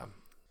to it, yeah.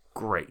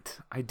 Great.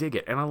 I dig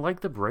it. And I like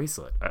the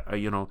bracelet.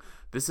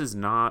 This is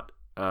not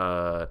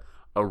a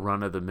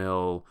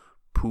run-of-the-mill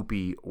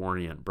poopy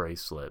Orient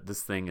bracelet.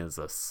 This thing is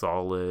a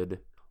solid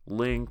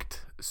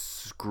linked,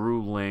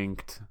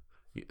 screw-linked,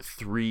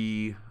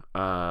 three-link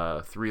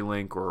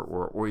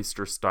or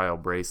oyster-style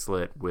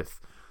bracelet with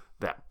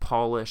that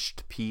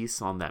polished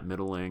piece on that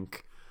middle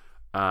link.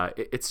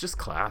 It's just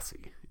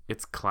classy.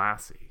 It's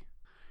classy.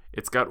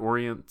 It's got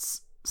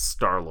Orient's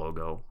star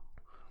logo,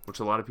 which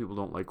a lot of people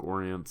don't like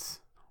Orient's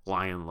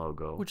lion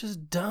logo. Which is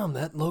dumb.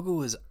 That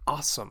logo is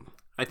awesome.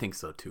 I think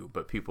so too,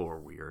 but people are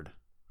weird.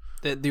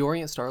 The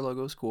Orient star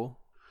logo is cool.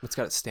 It's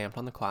got it stamped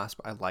on the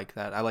clasp. I like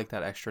that. I like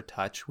that extra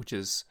touch, which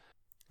is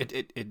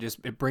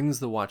it brings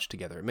the watch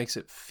together. It makes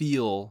it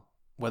feel,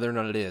 whether or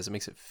not it is, it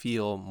makes it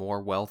feel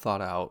more well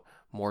thought out,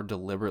 more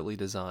deliberately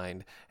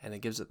designed, and it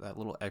gives it that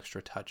little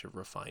extra touch of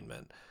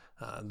refinement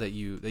that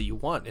you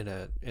want in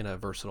a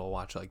versatile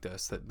watch like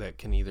this that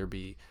can either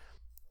be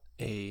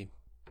a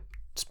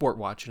sport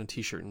watch in a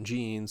t-shirt and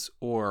jeans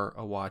or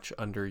a watch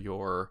under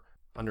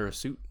a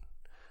suit.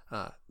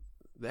 The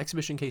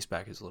exhibition case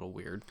back is a little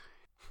weird.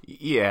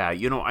 Yeah,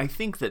 I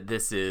think that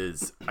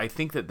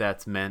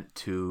that's meant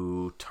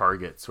to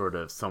target sort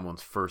of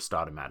someone's first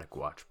automatic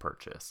watch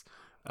purchase.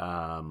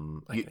 I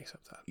can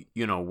accept that.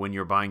 When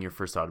you're buying your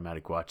first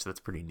automatic watch, that's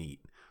pretty neat.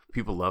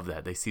 People love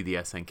that. They see the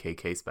SNK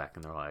case back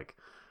and they're like,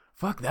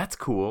 fuck, that's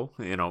cool.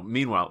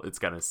 Meanwhile, it's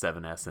got a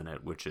 7S in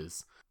it, which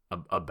is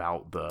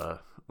about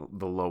the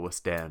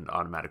lowest end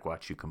automatic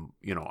watch you can,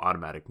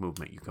 automatic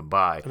movement you can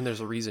buy. I mean,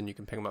 there's a reason you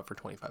can pick them up for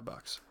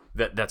 $25.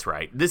 That's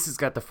right. This has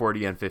got the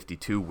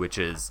 40N52, which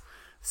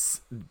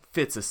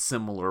fits a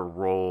similar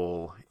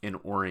role in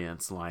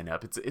Orient's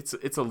lineup.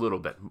 It's a little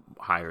bit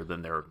higher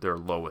than their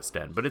lowest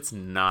end, but it's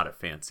not a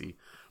fancy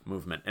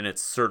movement, and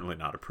it's certainly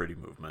not a pretty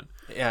movement.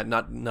 Yeah,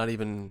 not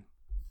even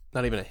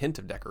a hint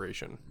of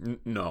decoration.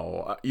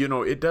 No,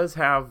 it does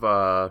have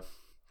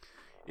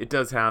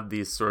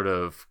these sort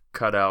of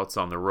cutouts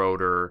on the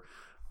rotor.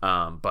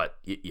 But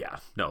yeah,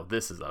 no,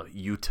 this is a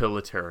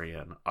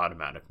utilitarian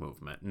automatic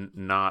movement,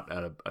 not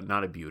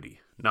a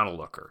beauty, not a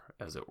looker,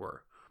 as it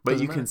were. But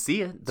you can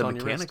see it. The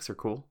mechanics are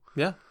cool.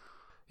 Yeah,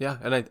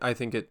 and I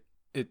think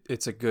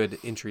it's a good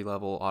entry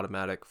level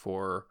automatic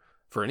for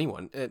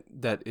anyone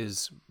that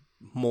is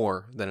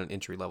more than an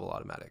entry level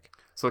automatic.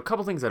 So a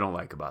couple things I don't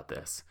like about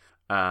this.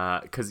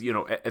 Because,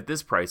 at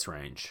this price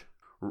range,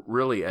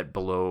 really at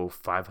below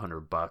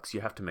 $500,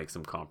 you have to make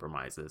some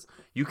compromises.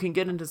 You can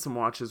get into some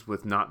watches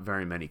with not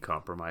very many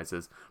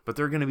compromises, but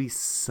there are going to be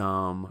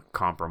some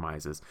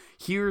compromises.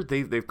 Here,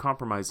 they've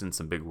compromised in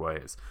some big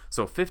ways.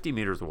 So 50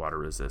 meters of water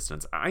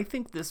resistance. I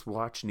think this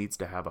watch needs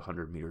to have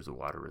 100 meters of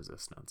water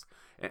resistance.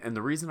 And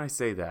the reason I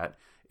say that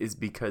is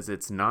because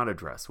it's not a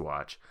dress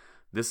watch.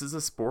 This is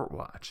a sport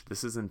watch.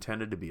 This is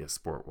intended to be a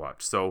sport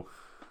watch. So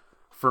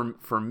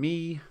for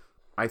me,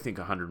 I think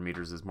 100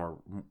 meters is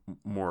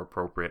more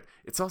appropriate.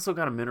 It's also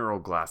got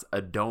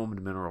a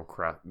domed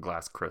mineral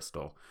glass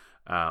crystal,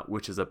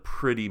 which is a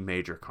pretty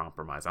major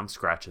compromise. I'm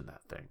scratching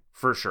that thing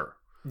for sure.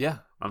 Yeah,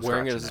 I'm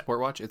wearing it as a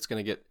sport watch. It's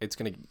gonna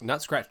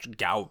not scratched,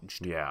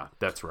 gouged. Yeah,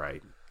 that's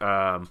right.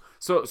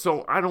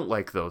 So I don't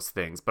like those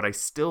things, but I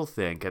still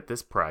think at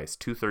this price,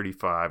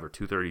 $235 or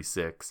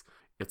 $236,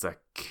 it's a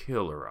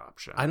killer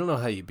option. I don't know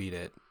how you beat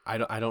it. I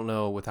don't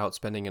know, without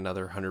spending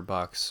another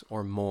 $100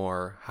 or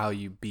more, how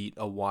you beat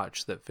a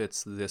watch that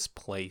fits this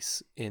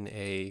place in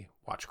a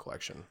watch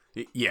collection.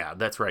 Yeah,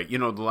 that's right. The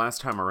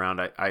last time around,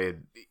 I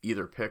had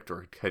either picked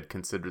or had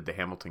considered the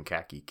Hamilton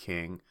Khaki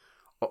King.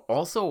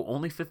 Also,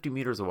 only 50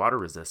 meters of water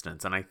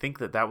resistance, and I think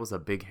that was a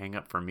big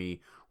hang-up for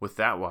me with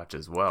that watch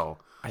as well.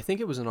 I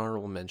think it was an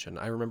honorable mention.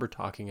 I remember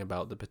talking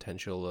about the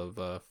potential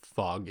of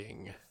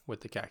fogging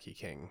with the Khaki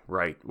King.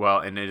 Right. Well,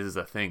 and it is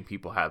a thing.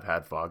 People have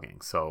had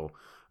fogging. So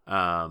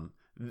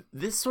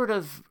this sort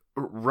of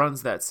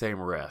runs that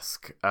same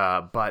risk.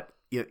 But,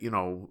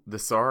 the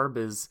Sarb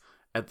is,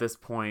 at this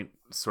point,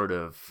 sort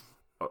of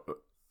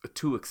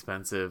too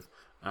expensive.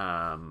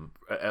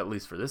 At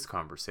least for this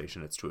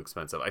conversation, it's too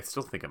expensive. I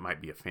still think it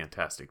might be a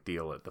fantastic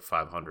deal at the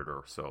 $500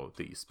 or so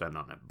that you spend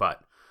on it,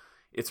 but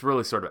it's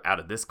really sort of out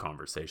of this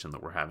conversation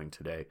that we're having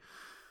today.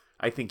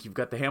 I think you've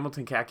got the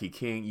Hamilton Khaki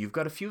King. You've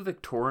got a few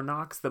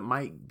Victorinox that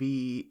might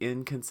be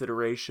in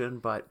consideration,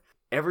 but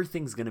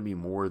everything's going to be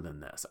more than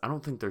this. I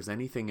don't think there's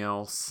anything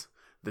else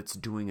that's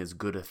doing as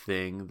good a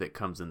thing that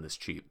comes in this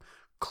cheap.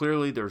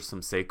 Clearly, there's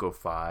some Seiko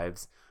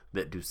 5s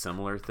that do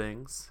similar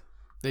things.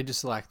 They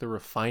just lack the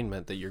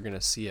refinement that you're going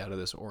to see out of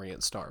this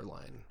Orient Star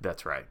line.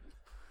 That's right.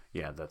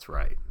 Yeah, that's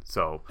right.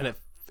 So, and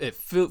it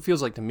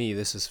feels like to me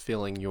this is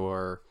filling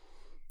your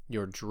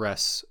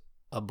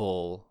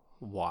dressable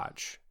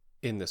watch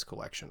in this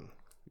collection.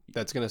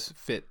 That's going to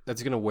fit.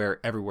 That's going to wear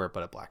everywhere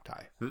but a black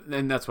tie.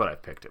 And that's what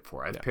I've picked it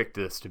for. I've picked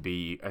this to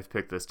be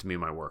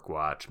my work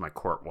watch, my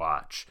court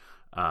watch.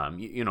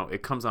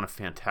 It comes on a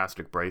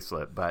fantastic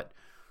bracelet, but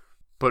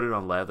put it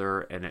on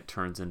leather and it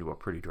turns into a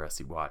pretty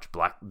dressy watch.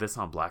 This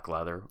on black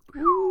leather.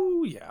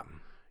 Ooh, yeah.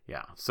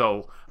 Yeah.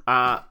 So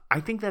I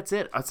think that's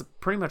it. That's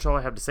pretty much all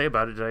I have to say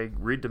about it. Did I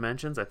read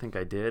dimensions? I think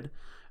I did.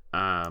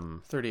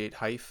 38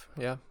 Hife.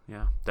 Yeah.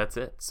 Yeah, that's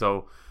it.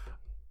 So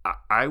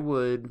I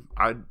would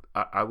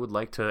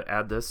like to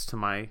add this to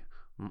my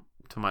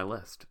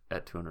list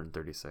at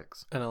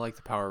 236. And I like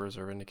the power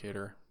reserve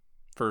indicator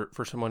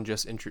for someone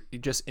just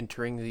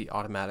entering the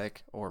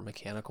automatic or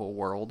mechanical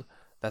world.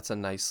 That's a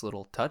nice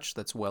little touch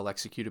that's well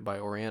executed by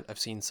Orient. I've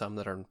seen some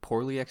that are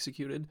poorly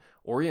executed.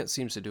 Orient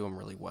seems to do them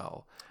really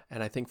well.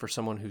 And I think for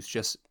someone who's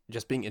just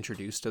being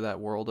introduced to that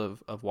world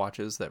of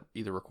watches that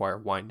either require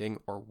winding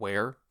or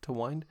wear to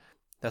wind,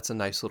 that's a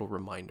nice little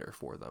reminder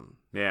for them.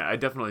 Yeah, I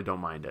definitely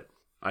don't mind it.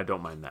 I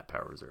don't mind that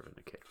power reserve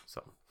indicator.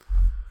 So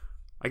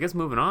I guess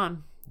moving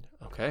on.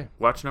 Okay.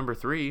 Watch number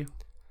 3.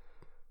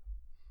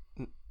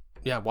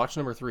 Yeah, watch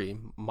number 3.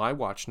 My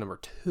watch number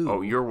 2.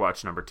 Oh, your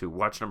watch number 2.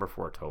 Watch number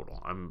 4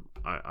 total.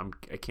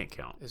 I can't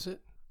count. Is it?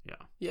 Yeah.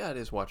 Yeah, it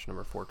is watch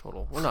number 4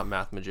 total. We're not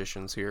math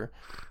magicians here.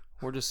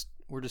 We're just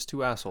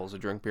two assholes who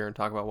drink beer and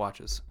talk about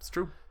watches. It's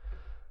true.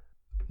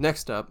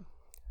 Next up,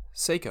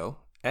 Seiko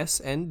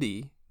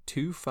SND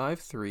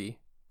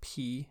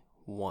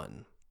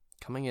 253P1,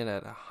 coming in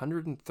at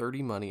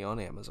 $130 money on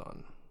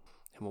Amazon.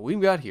 And what we've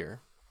got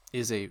here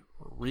is a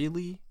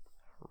really,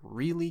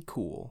 really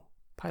cool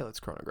pilot's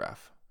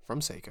chronograph from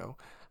Seiko,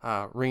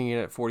 ringing in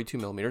at 42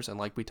 millimeters. And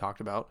like we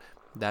talked about,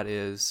 that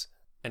is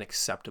an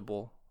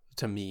acceptable,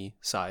 to me,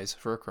 size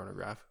for a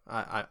chronograph.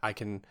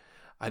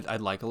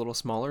 I'd like a little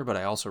smaller, but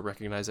I also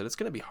recognize that it's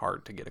going to be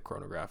hard to get a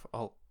chronograph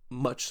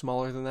much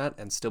smaller than that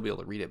and still be able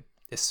to read it,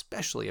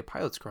 especially a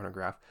pilot's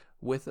chronograph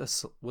with a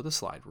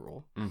slide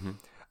rule. Mm-hmm.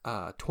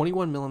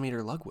 21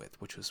 millimeter lug width,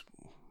 which was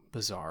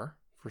bizarre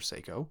for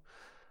Seiko,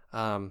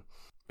 and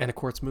a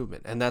quartz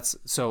movement. And that's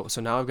so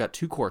now I've got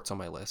 2 quartz on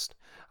my list.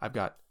 I've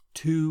got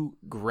 2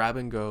 grab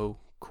and go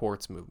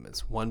quartz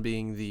movements, one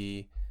being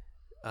the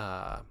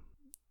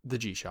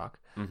G-Shock,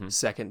 mm-hmm.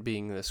 second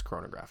being this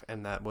chronograph.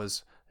 And that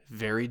was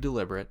very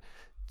deliberate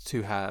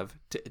to have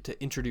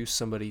to introduce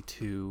somebody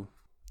to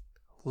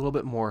a little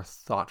bit more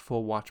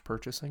thoughtful watch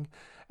purchasing.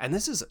 And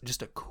this is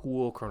just a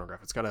cool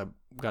chronograph. It's got a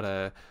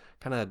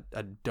kind of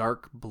a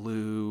dark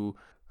blue,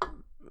 what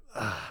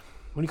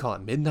do you call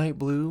it? Midnight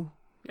blue?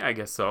 Yeah, I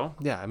guess so.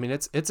 Yeah, I mean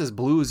it's as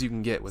blue as you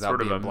can get without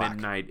being black. Sort of a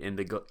midnight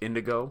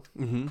indigo.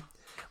 Mm-hmm.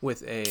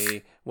 With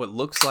what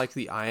looks like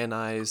the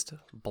ionized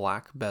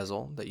black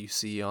bezel that you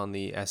see on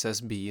the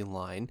SSB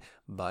line,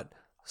 but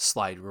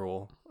slide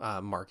rule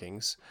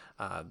markings.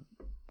 A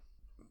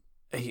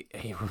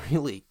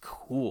really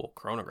cool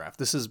chronograph.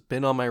 This has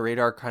been on my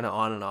radar kind of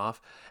on and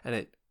off,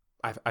 and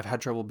I've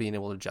had trouble being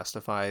able to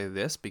justify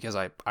this because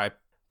I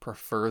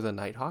prefer the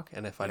Nighthawk,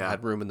 and if I'd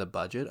had room in the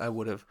budget, I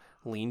would have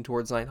leaned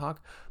towards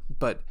Nighthawk.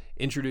 But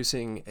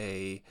introducing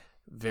a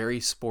very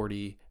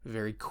sporty,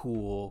 very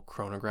cool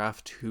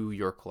chronograph to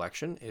your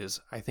collection is,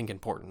 I think,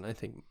 important. I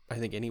think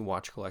any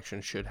watch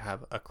collection should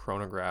have a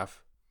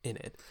chronograph in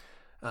it.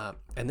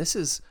 And this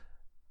is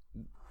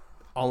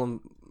all.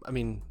 I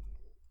mean,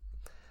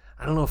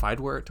 I don't know if I'd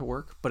wear it to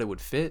work, but it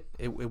would fit.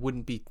 It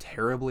wouldn't be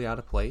terribly out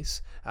of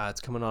place. It's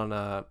coming on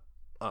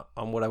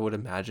what I would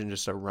imagine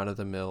just a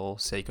run-of-the-mill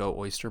Seiko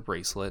Oyster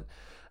bracelet.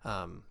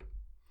 What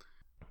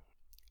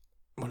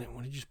did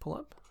you just pull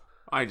up?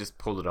 I just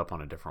pulled it up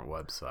on a different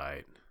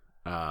website.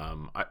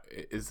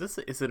 Is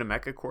it a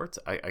Mecha Quartz?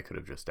 I could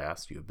have just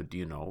asked you, but do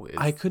you know?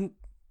 I couldn't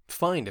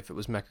find if it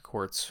was Mecha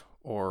Quartz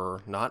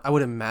or not. I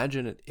would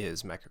imagine it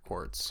is Mecha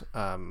Quartz,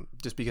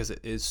 just because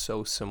it is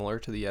so similar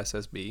to the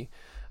SSB.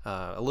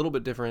 A little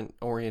bit different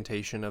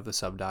orientation of the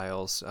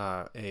subdials,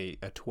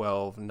 a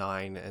 12,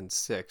 9, and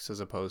 6 as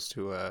opposed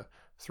to a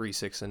 3,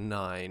 6, and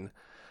 9.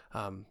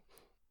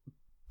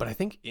 But I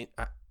think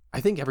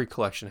every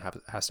collection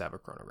has to have a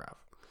chronograph.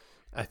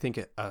 I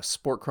think a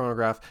sport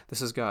chronograph,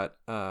 this has got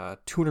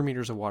 200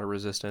 meters of water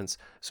resistance,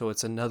 so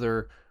it's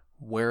another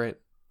wear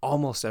it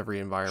almost every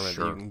environment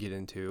that you can get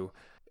into,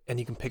 and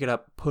you can pick it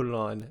up, put it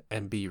on,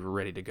 and be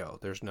ready to go.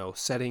 There's no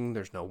setting,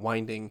 there's no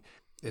winding.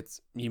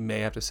 You may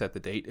have to set the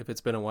date if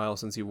it's been a while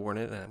since you've worn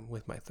it, and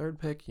with my third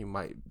pick, you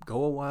might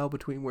go a while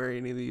between wearing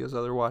any of these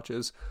other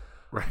watches.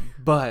 Right.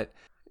 But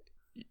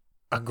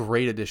a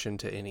great addition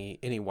to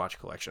any watch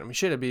collection. I mean,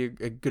 shit, it'd be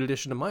a good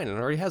addition to mine, and it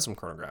already has some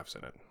chronographs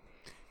in it.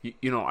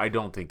 I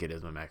don't think it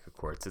is a Mecha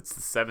Quartz. It's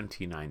the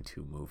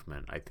 1792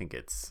 movement. I think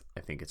it's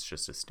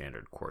just a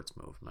standard quartz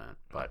movement,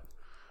 but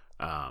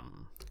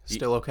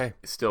still okay.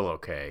 Still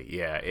okay.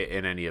 Yeah.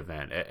 In any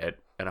event, at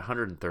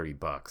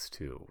 $130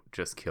 too,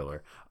 just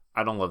killer.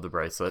 I don't love the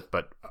bracelet,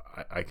 but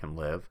I can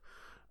live.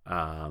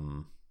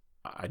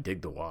 I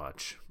dig the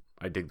watch.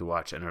 And at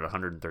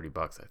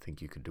 $130, I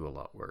think you could do a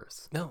lot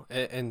worse. No,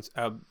 and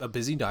a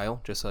busy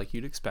dial, just like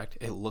you'd expect.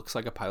 It looks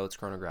like a pilot's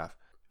chronograph.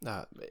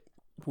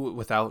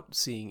 Without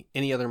seeing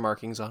any other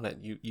markings on it,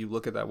 you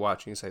look at that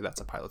watch and you say that's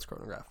a pilot's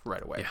chronograph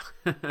right away.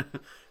 Yeah,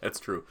 that's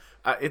true.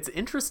 It's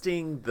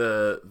interesting.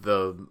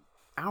 The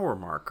hour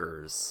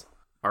markers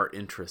are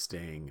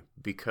interesting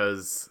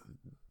because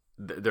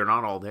they're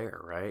not all there,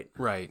 right?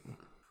 Right.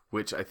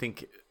 Which I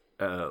think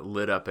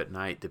lit up at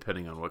night,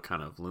 depending on what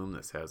kind of lume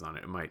this has on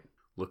it, it might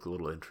look a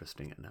little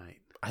interesting at night.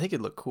 I think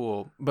it'd look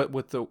cool, but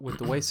with the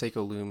way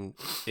Seiko lume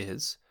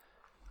is,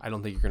 I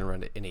don't think you're going to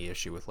run into any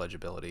issue with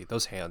legibility.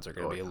 Those hands are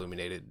going to be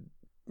illuminated,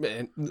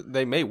 and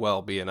they may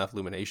well be enough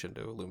illumination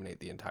to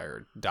illuminate the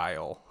entire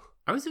dial.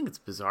 I always think it's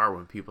bizarre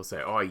when people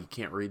say, "Oh, you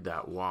can't read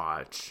that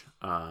watch."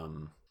 Are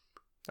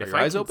your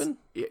eyes open?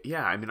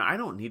 Yeah, I mean, I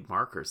don't need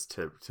markers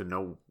to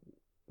know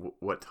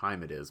what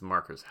time it is.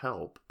 Markers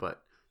help,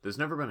 but there's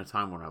never been a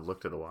time when I've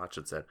looked at a watch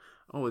and said,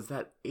 "Oh, is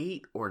that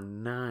 8 or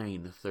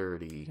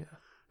 9:30?" Yeah.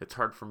 It's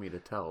hard for me to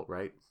tell,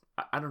 right?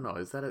 I don't know.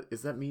 Is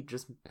that me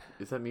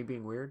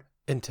being weird?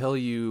 Until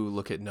you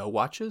look at No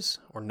Watches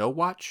or No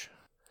Watch.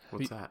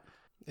 What's that?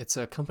 It's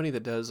a company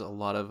that does a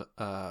lot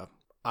of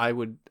I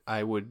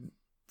would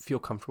feel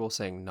comfortable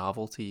saying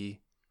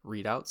novelty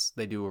readouts.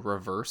 They do a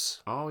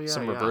reverse. Oh yeah.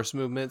 Some reverse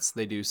movements.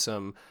 They do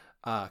some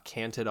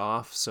canted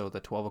off, so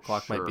the 12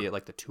 o'clock might be at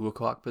like the 2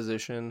 o'clock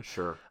position.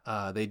 Sure.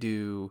 They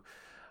do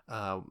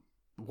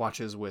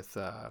watches with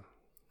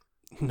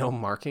no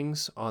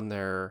markings on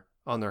their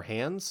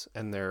hands,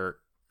 and they're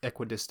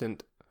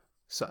equidistant,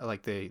 so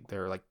like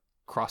they're like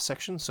cross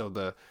section, so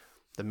the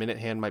minute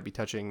hand might be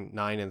touching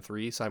 9 and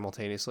 3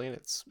 simultaneously, and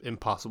it's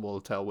impossible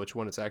to tell which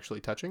one it's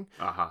actually touching.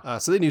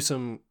 So they do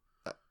some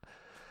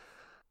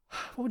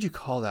what would you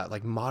call that,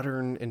 like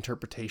modern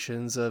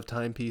interpretations of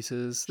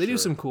timepieces. They do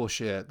some cool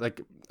shit.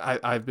 Like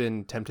I've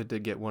been tempted to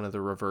get one of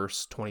the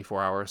reverse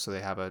 24 hours, so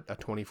they have a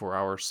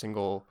 24-hour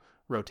single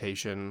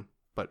rotation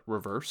but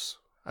reverse.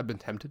 I've been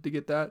tempted to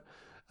get that.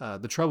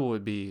 The trouble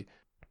would be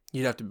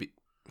you have to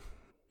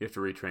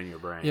retrain your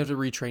brain. You have to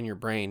retrain your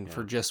brain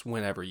for just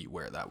whenever you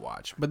wear that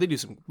watch. But they do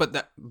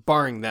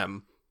barring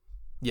them,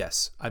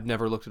 yes, I've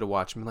never looked at a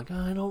watch and been like,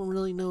 I don't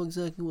really know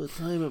exactly what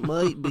time it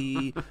might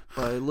be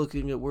by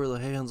looking at where the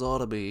hands ought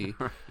to be.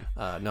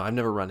 No, I've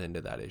never run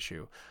into that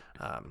issue.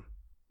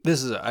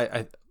 This is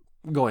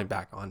going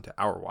back onto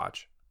our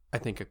watch. I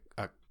think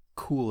a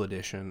cool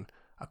addition,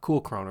 a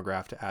cool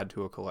chronograph to add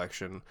to a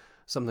collection,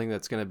 something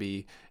that's going to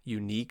be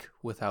unique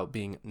without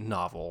being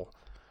novel.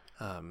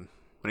 When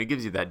it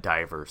gives you that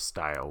diver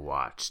style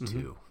watch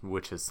too,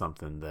 which is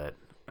something that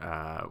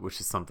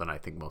I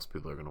think most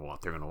people are going to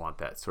want. They're going to want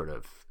that sort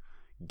of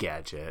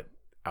gadget,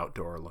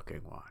 outdoor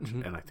looking watch,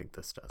 and I think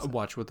this does. A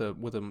watch with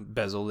a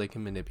bezel they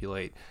can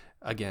manipulate.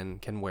 Again,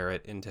 can wear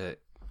it into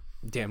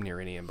damn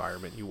near any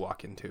environment you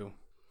walk into.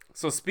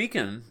 So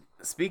speaking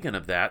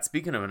of that,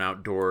 speaking of an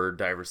outdoor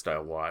diver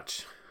style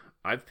watch,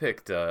 I've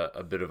picked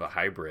a bit of a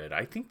hybrid.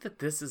 I think that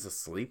this is a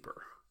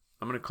sleeper.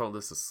 I'm going to call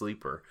this a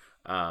sleeper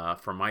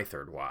for my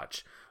third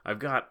watch. I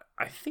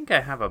think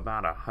I have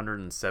about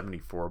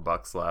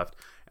 $174 left,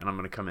 and I'm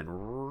going to come in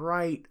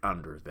right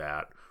under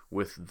that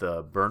with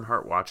the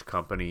Bernhardt Watch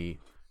Company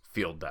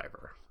Field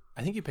Diver.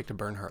 I think you picked a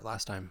Bernhardt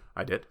last time.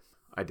 I did,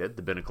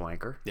 the Binnacle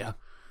Anchor. Yeah.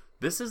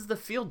 This is the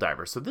Field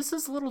Diver, so this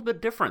is a little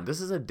bit different. This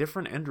is a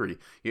different entry.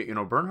 You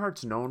know,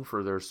 Bernhardt's known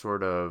for their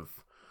sort of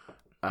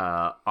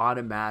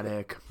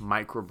automatic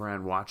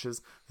micro-brand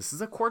watches. This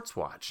is a quartz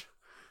watch.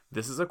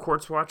 This is a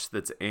quartz watch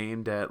that's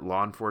aimed at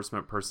law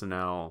enforcement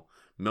personnel,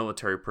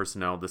 military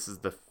personnel. This is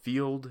the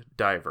Field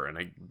Diver,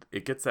 and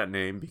it gets that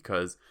name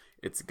because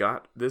it's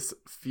got this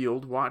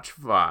field watch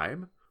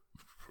vibe,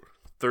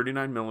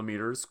 39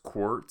 millimeters,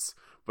 quartz,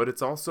 but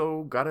it's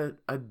also got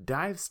a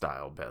dive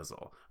style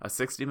bezel, a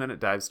 60-minute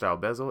dive style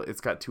bezel.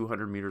 It's got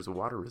 200 meters of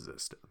water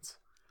resistance.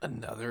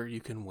 Another you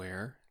can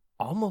wear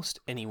almost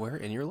anywhere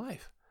in your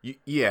life.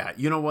 Yeah,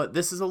 you know what?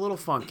 This is a little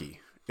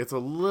funky. It's a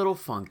little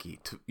funky.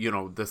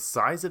 The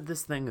size of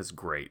this thing is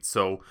great.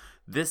 So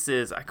this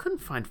is, I couldn't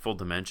find full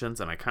dimensions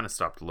and I kind of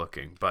stopped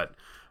looking, but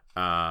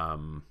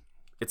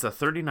it's a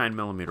 39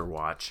 millimeter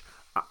watch.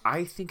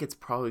 I think it's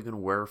probably going to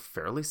wear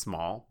fairly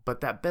small,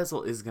 but that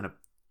bezel is going to...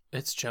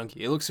 It's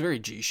chunky. It looks very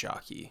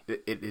G-Shocky.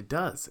 It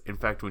does. In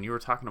fact, when you were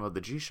talking about the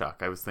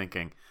G-Shock, I was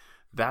thinking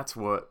that's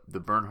what the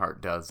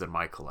Bernhardt does in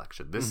my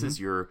collection. This is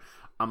I'm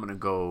going to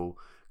go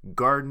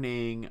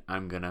gardening.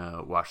 I'm going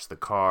to wash the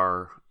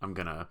car. I'm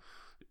going to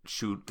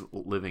shoot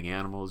living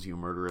animals, you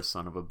murderous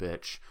son of a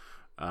bitch.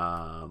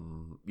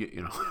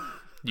 You know.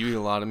 You eat a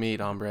lot of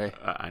meat, hombre.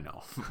 I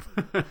know.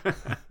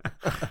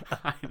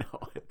 I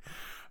know it.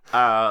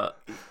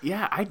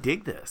 Yeah, I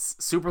dig this.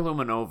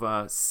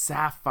 Superluminova,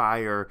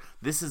 Sapphire.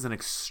 This is an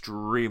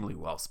extremely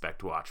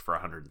well-spec'd watch for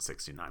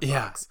 $169.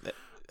 Yeah,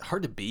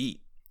 hard to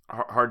beat.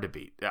 Hard to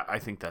beat. I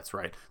think that's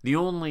right. The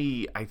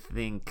only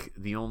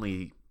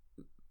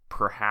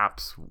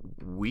perhaps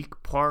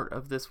weak part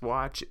of this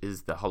watch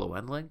is the hollow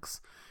end links.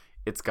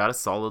 It's got a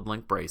solid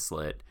link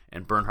bracelet,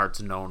 and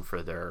Bernhardt's known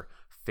for their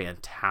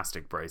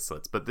fantastic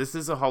bracelets. But this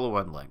is a hollow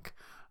end link,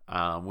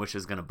 which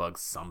is going to bug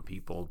some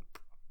people.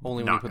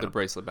 Only when you put the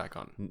bracelet back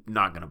on.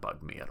 Not going to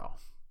bug me at all.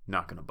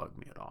 Not going to bug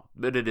me at all.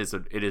 But it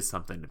is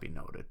something to be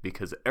noted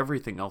because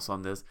everything else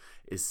on this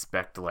is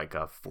spec'd like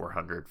a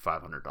 $400,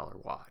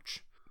 $500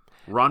 watch.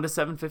 Ronda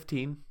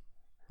 715,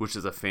 which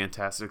is a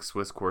fantastic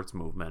Swiss quartz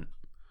movement.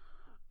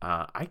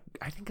 I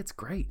think it's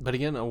great. But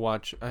again, a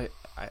watch, I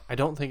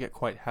don't think it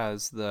quite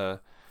has I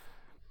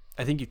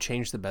think you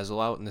change the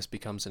bezel out and this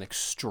becomes an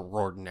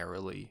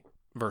extraordinarily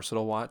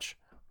versatile watch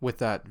with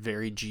that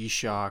very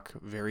G-Shock,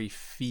 very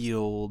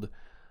feeling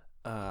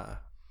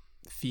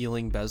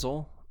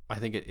bezel. I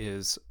think it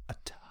is a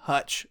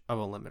touch of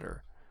a limiter.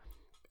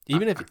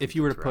 Even if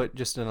you were to put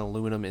just an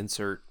aluminum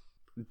insert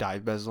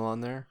dive bezel on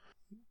there,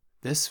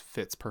 this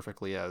fits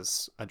perfectly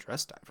as a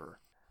dress diver.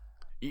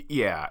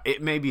 Yeah,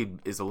 it maybe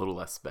is a little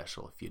less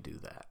special if you do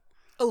that.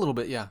 A little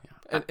bit, yeah.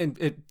 And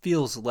it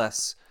feels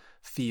less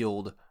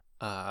field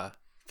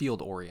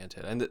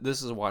oriented. And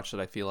this is a watch that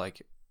I feel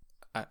like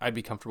I'd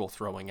be comfortable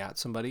throwing at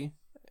somebody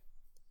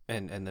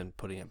and then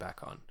putting it back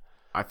on.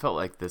 I felt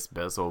like this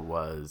bezel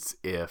was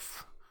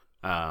if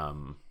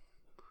Mr.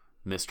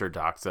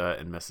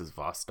 Doxa and Mrs.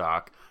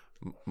 Vostok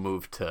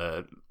moved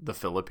to the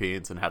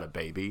Philippines and had a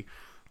baby.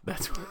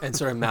 And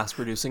started mass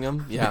producing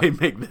them. Yeah, they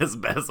make this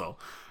bezel.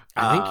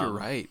 I think you're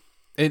right.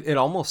 It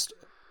almost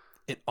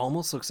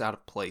looks out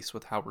of place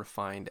with how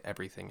refined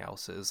everything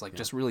else is. Like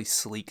just really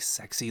sleek,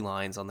 sexy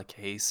lines on the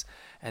case,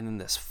 and then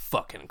this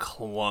fucking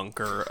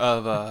clunker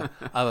of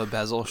a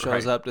bezel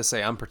shows up to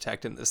say, "I'm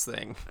protecting this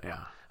thing."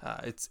 Yeah,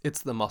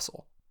 it's the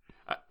muscle.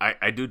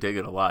 I do dig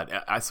it a lot.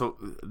 So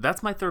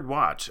that's my third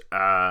watch.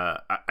 I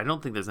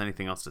don't think there's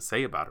anything else to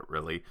say about it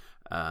really.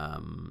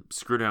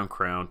 Screw down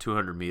crown,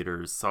 200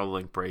 meters, solid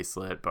link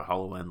bracelet, but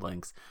hollow end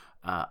links.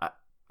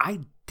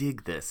 I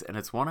dig this, and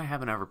it's one I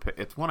haven't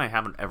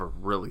ever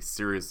really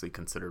seriously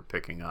considered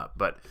picking up,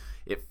 but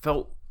it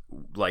felt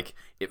like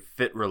it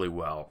fit really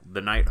well.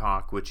 The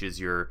Nighthawk, which is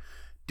your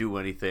do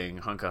anything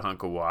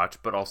hunka watch,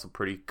 but also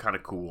pretty kind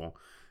of cool.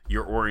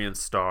 Your Orient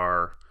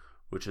Star,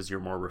 which is your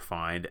more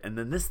refined, and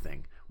then this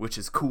thing, which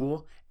is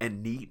cool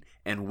and neat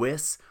and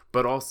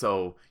but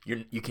also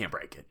you can't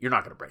break it. You're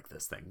not going to break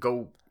this thing.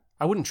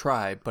 I wouldn't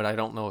try, but I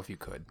don't know if you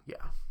could. Yeah.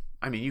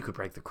 I mean, you could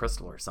break the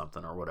crystal or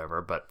something or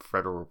whatever, but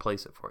Fred will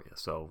replace it for you.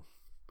 So,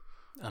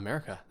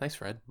 America. Thanks,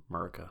 Fred.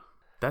 America.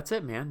 That's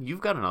it, man.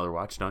 You've got another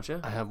watch, don't you?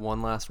 I have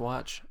one last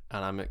watch,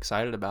 and I'm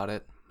excited about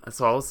it.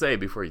 That's all I'll say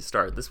before you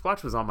start. This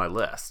watch was on my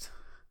list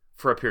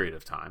for a period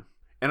of time,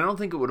 and I don't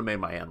think it would have made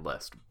my end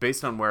list.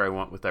 Based on where I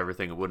went with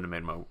everything, it wouldn't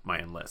have made my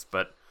end list,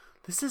 but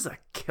this is a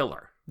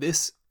killer.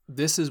 This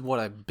is what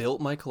I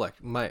built my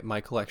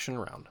collection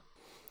around.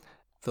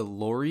 The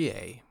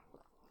Laurier /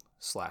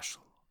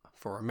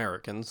 for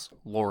Americans,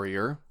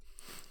 Laurier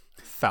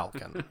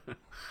Falcon,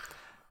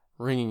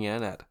 ringing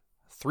in at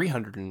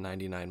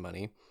 $399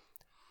 money,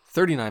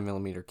 39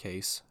 millimeter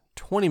case,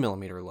 20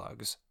 millimeter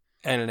lugs,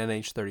 and an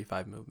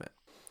NH35 movement.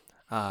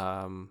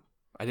 I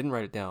didn't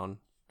write it down.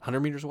 100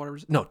 meters of water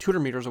resistance? No, 200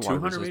 meters of water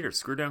 200 resistance. meters,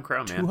 screw down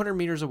crown, man. 200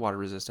 meters of water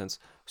resistance,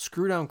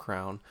 screw down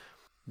crown.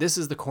 This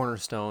is the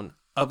cornerstone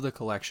of the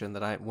collection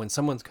that when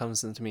someone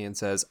comes into me and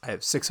says, I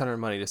have $600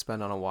 money to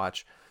spend on a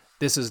watch,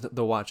 this is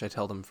the watch I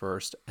tell them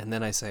first. And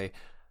then I say,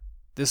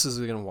 this is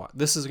going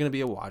to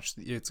be a watch.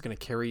 It's going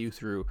to carry you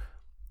through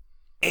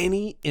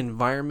any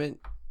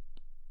environment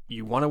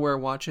you want to wear a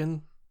watch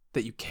in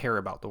that you care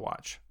about the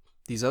watch.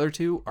 These other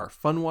two are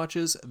fun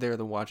watches. They're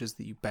the watches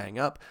that you bang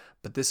up,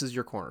 but this is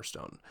your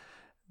cornerstone.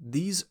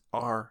 These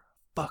are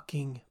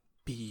fucking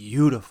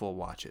beautiful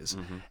watches.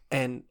 Mm-hmm.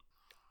 And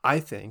I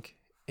think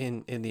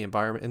in the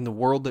environment, in the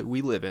world that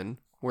we live in,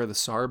 where the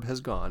SARB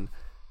has gone,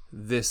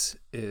 this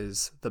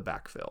is the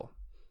backfill.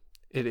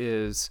 It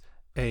is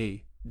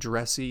a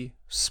dressy,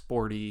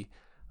 sporty,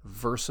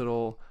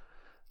 versatile,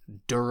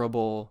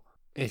 durable.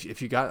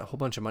 If you got a whole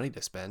bunch of money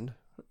to spend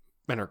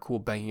and are cool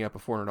banging up a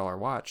 $400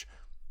 watch,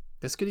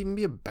 this could even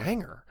be a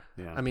banger.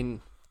 Yeah. I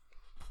mean,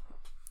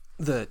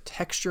 the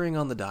texturing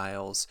on the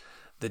dials,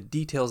 the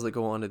details that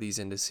go onto these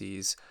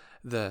indices,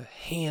 the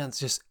hands,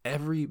 just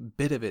every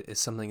bit of it is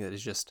something that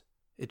is just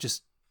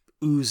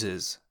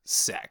oozes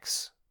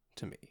sex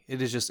to me.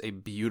 It is just a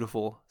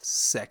beautiful,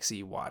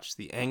 sexy watch.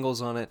 The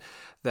angles on it,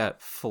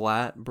 that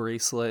flat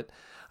bracelet,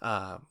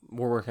 we're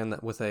working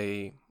with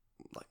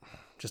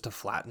just a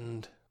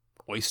flattened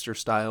oyster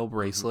style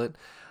bracelet.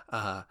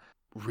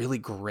 Really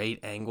great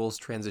angles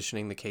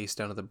transitioning the case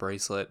down to the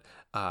bracelet.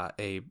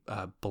 A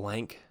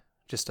blank,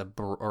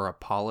 or a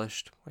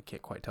polished, I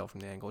can't quite tell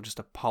from the angle, just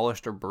a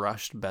polished or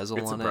brushed bezel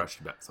on it. It's a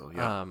brushed bezel,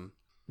 yeah.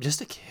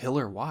 Just a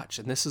killer watch.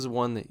 And this is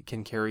one that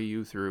can carry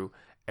you through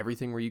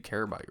everything where you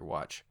care about your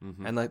watch.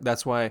 Mm-hmm. And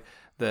that's why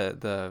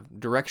the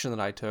direction that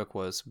I took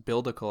was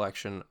build a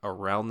collection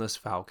around this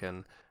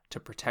Falcon to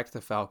protect the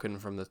Falcon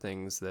from the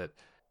things that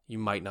you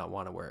might not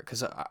want to wear.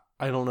 Because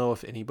I don't know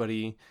if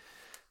anybody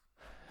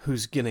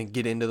who's going to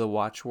get into the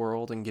watch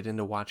world and get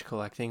into watch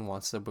collecting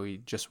wants to be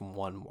just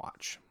one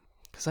watch.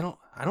 Because I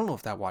don't know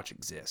if that watch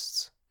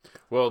exists.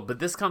 Well, but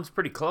this comes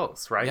pretty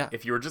close, right? Yeah.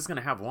 If you were just going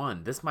to have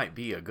one, this might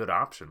be a good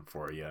option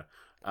for you.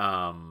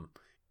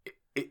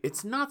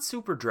 It's not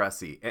super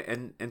dressy.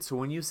 And so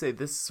when you say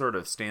this sort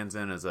of stands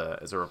in as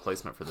a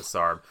replacement for the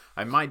SARB,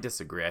 I might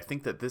disagree. I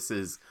think that this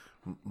is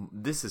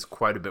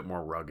quite a bit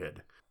more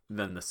rugged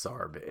than the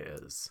SARB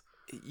is.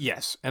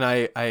 Yes, and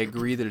I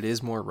agree that it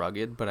is more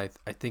rugged, but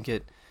I think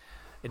it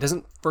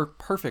doesn't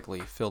perfectly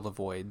fill the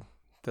void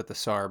that the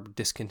SARB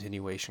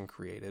discontinuation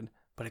created,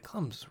 but it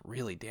comes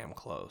really damn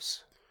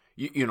close.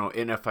 You know,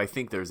 and if I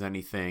think there's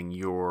anything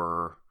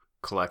your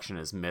collection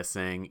is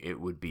missing, it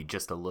would be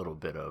just a little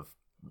bit of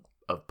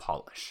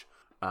polish,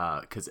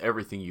 because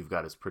everything you've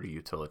got is pretty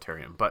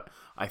utilitarian. But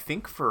I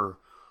think for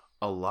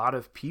a lot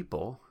of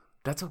people,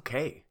 that's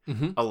okay.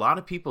 Mm-hmm. A lot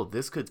of people,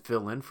 this could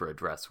fill in for a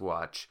dress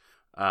watch.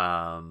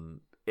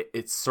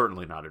 It's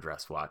certainly not a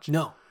dress watch.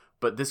 No.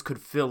 But this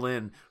could fill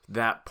in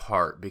that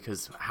part,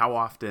 because how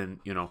often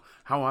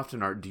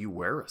do you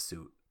wear a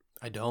suit?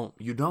 I don't.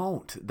 You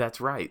don't.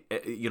 That's right.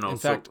 In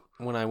fact,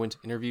 when I went to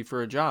interview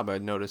for a job, I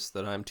noticed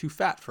that I'm too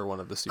fat for one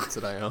of the suits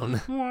that I own.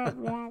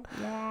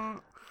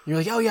 You're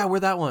like, oh yeah,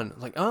 wear that one.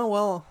 I'm like, oh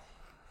well,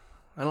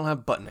 I don't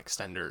have button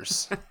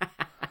extenders.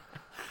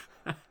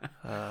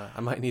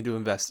 I might need to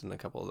invest in a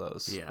couple of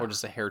those. Yeah. Or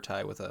just a hair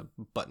tie with a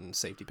button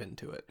safety pin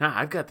to it. Nah,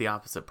 I've got the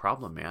opposite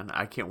problem, man.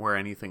 I can't wear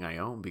anything I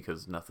own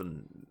because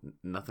nothing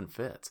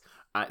fits.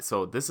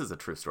 So this is a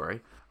true story.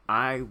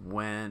 I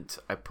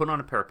put on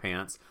a pair of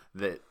pants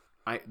that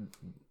I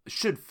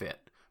should fit,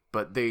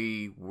 but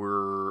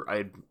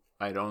I'd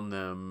owned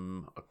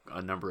them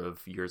a number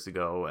of years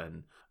ago,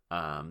 and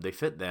they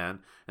fit then.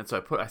 And so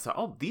I thought,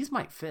 oh, these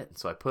might fit. And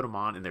so I put them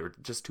on, and they were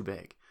just too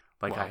big.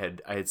 Like, wow.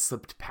 I had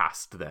slipped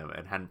past them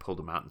and hadn't pulled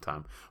them out in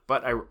time.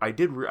 But I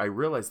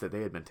realized that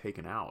they had been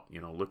taken out,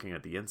 looking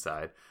at the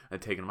inside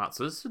and taken them out.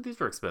 So these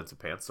were expensive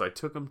pants. So I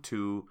took them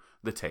to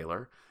the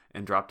tailor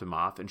and dropped them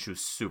off. And she was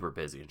super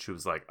busy. And she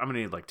was like, I'm going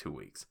to need like 2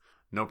 weeks.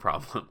 No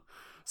problem.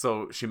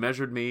 So she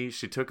measured me.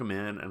 She took them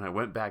in. And I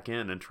went back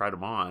in and tried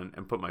them on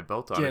and put my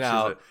belt on. Get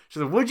out. She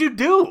said, what'd you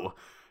do?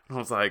 And I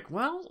was like,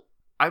 well,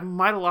 I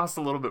might have lost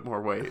a little bit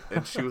more weight.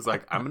 And she was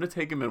like, I'm going to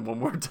take them in one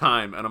more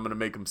time. And I'm going to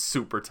make them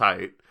super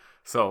tight.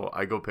 So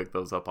I go pick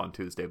those up on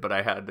Tuesday. But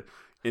I had,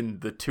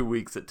 in the 2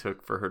 weeks it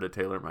took for her to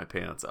tailor my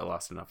pants, I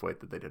lost enough weight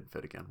that they didn't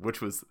fit again,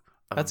 which was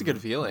that's a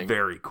good feeling.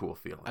 Very cool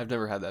feeling. I've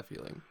never had that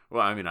feeling.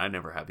 Well, I mean, I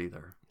never have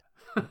either.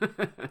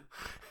 I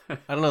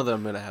don't know that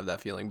I'm going to have that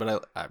feeling,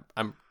 but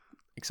I'm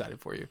excited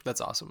for you. That's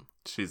awesome.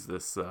 She's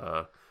this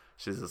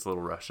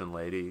little Russian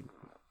lady,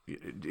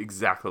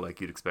 exactly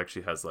like you'd expect.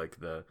 She has like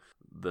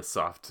the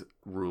soft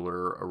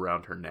ruler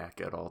around her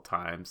neck at all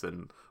times,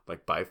 and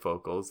like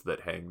bifocals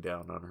that hang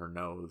down on her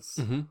nose.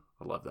 Mm-hmm.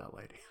 I love that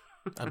lady.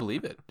 I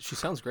believe it. She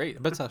sounds great. I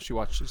bet that's how she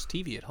watches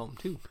TV at home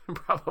too.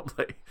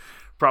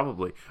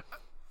 Probably.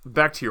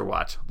 Back to your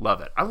watch.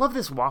 Love it. I love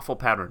this waffle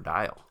pattern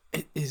dial.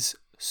 It is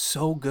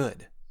so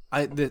good.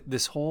 I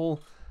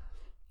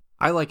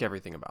like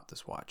everything about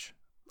this watch.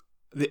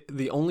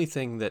 The only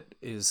thing that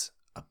is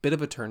a bit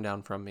of a turn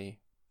down from me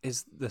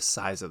is the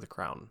size of the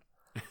crown.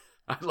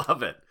 I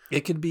love it.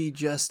 It could be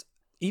just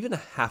even a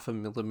 0.5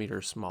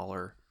 millimeter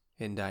smaller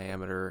in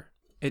diameter.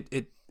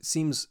 It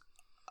seems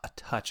a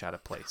touch out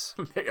of place.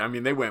 I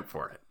mean, they went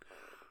for it.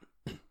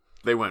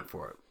 They went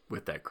for it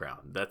with that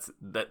crown.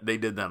 They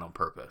did that on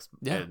purpose.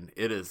 Yeah. And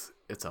it's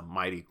a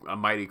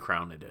mighty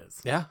crown it is.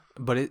 Yeah,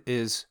 but it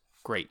is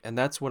great. And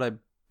that's what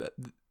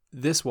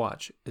this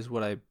watch is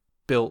what I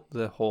built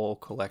the whole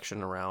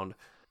collection around.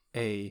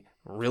 A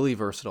really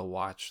versatile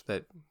watch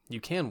that you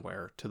can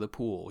wear to the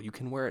pool. You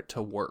can wear it to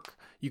work.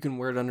 You can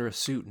wear it under a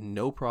suit,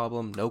 no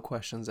problem, no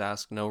questions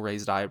asked, no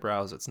raised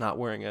eyebrows. It's not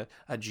wearing a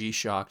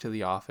G-Shock to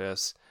the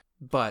office.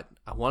 But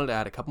I wanted to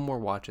add a couple more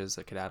watches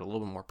that could add a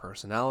little bit more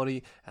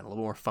personality and a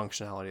little more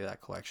functionality to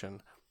that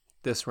collection.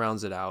 This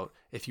rounds it out.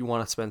 If you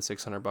want to spend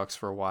 $600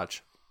 for a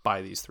watch,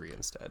 buy these 3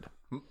 instead.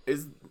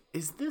 Is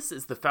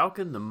the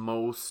Falcon the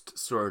most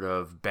sort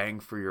of bang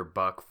for your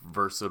buck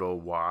versatile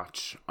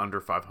watch under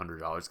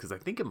 $500? Because I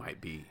think it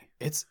might be.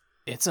 It's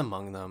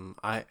among them.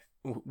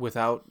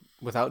 Without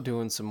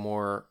doing some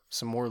more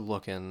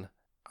looking.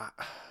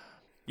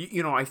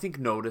 I think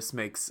Notice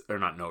makes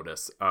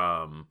Notice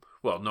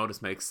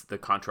makes the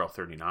Contrail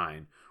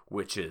 39,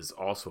 which is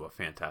also a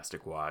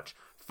fantastic watch.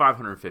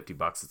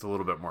 $550. It's a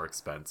little bit more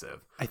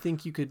expensive. I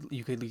think you could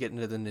get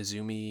into the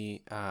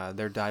Nezumi,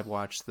 their dive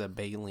watch, the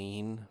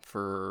Baleen,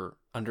 for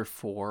under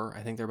 $400.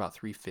 I think they're about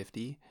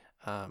 $350.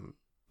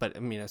 But I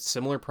mean, a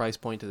similar price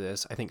point to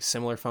this. I think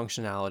similar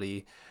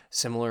functionality,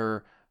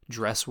 similar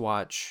dress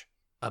watch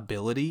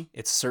ability.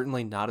 It's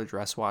certainly not a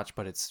dress watch,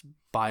 but it's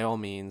by all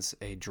means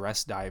a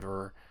dress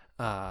diver.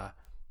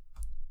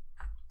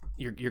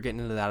 You're getting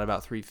into that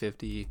about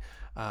 $350.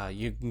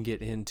 You can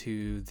get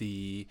into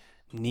the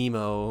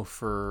Nemo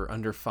for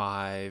under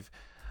 $500.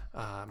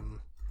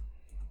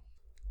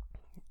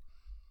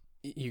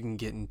 You can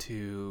get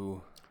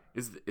into.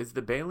 Is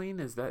the Baleen?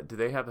 Do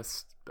they have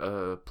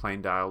a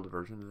plain dialed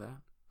version of that?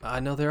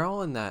 No, they're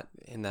all in that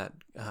kind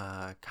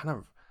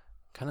of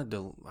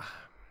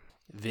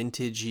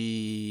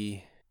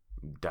vintagey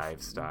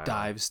dive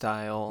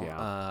style.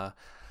 Yeah.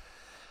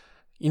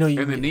 And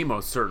the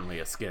Nemo's certainly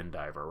a skin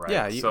diver, right?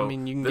 Yeah, you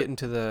can get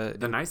into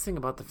the nice thing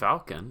about the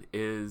Falcon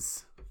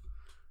is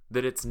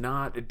that it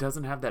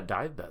doesn't have that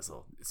dive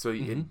bezel. So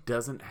it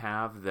doesn't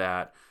have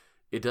that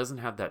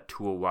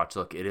tool watch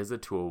look. It is a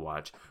tool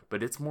watch,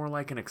 but it's more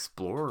like an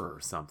Explorer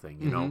or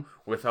something, you know,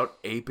 without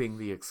aping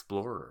the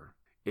Explorer.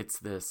 It's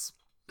this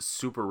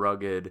super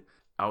rugged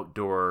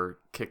outdoor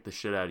kick the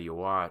shit out of you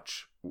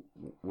watch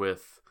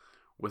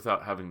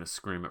without having to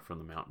scream it from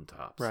the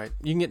mountaintops. Right.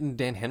 You can get in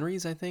Dan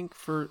Henry's, I think,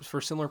 for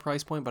similar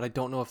price point, but I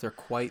don't know if they're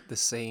quite the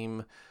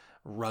same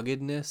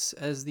ruggedness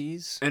as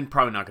these. And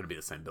probably not going to be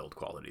the same build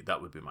quality.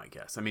 That would be my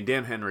guess. I mean,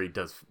 Dan Henry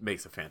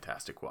makes a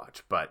fantastic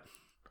watch, but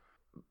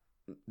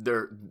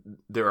there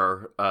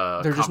are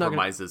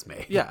compromises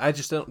made. Yeah, I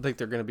just don't think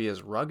they're going to be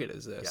as rugged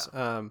as this.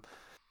 Yeah.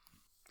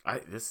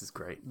 This is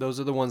great. Those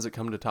are the ones that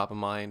come to top of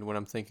mind when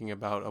I'm thinking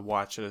about a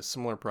watch at a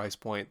similar price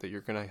point that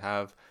you're going to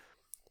have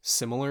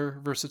similar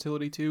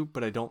versatility to,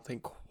 but I don't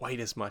think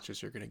quite as much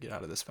as you're going to get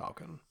out of this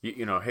Falcon.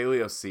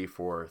 Helios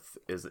Seaforth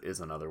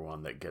is another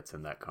one that gets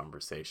in that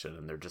conversation,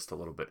 and they're just a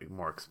little bit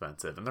more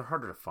expensive, and they're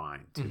harder to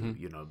find too.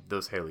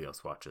 Those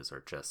Helios watches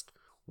are just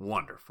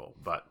wonderful,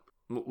 but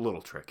a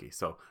little tricky.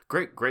 So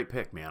great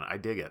pick, man. I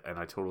dig it, and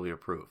I totally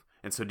approve.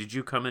 And so did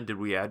you come in? Did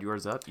we add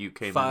yours up? You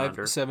came in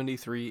under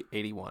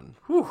 $573.81.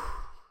 Whew.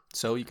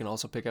 So you can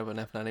also pick up an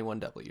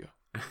F91W.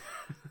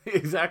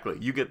 Exactly.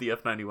 You get the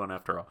F91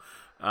 after all.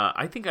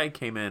 I think I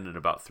came in at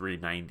about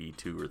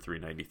 392 or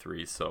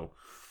 393. So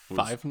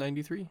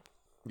 593?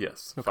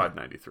 Yes, okay.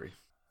 593.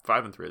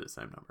 5 and 3 are the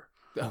same number.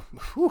 Oh,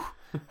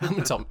 I'm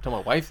gonna tell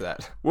my wife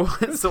that. Well,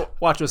 so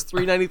watch was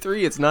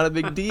 393. It's not a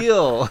big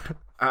deal.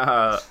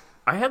 I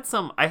had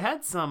some.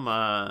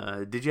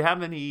 Did you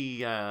have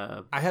any?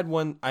 I had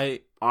one.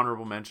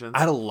 Honorable mentions. I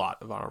had a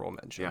lot of honorable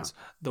mentions.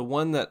 Yeah. The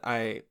one that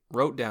I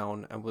wrote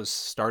down and was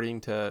starting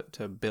to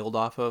build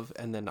off of,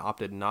 and then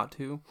opted not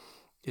to,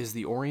 is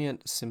the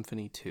Orient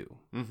Symphony 2.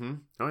 Mm-hmm.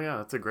 Oh yeah,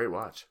 that's a great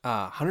watch.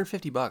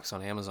 $150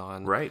 on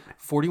Amazon. Right.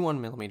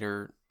 41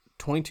 millimeter,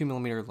 22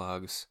 millimeter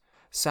lugs,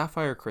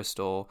 sapphire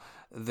crystal.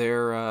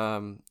 They're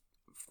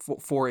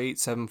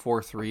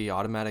 48743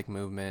 automatic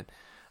movement.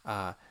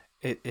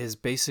 It is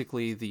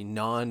basically the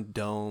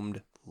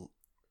non-domed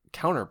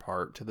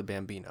counterpart to the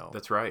Bambino.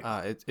 That's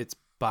right. It's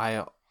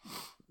by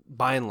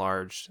and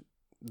large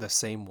the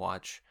same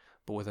watch,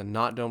 but with a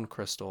not domed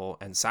crystal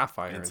and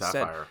sapphire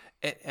instead,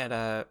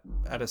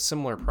 at a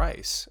similar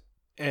price.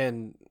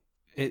 And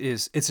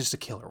it's just a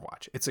killer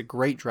watch. It's a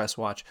great dress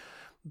watch.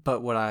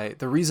 But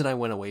the reason I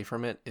went away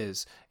from it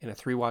is in a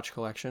 3-watch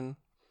collection,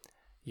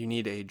 you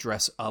need a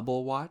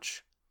dressable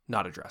watch,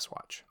 not a dress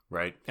watch.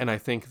 Right. And I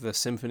think the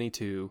Symphony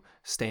 2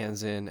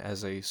 stands in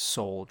as a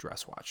sole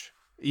dress watch.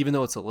 Even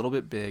though it's a little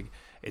bit big,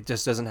 it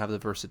just doesn't have the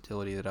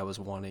versatility that I was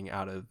wanting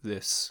out of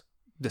this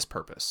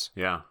purpose.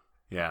 Yeah.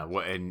 Yeah,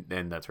 well,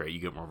 and that's right. You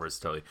get more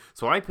versatility.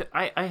 So I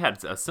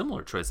had a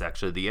similar choice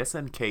actually. The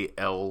SNK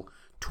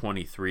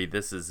L23.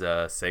 This is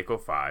a Seiko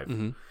 5.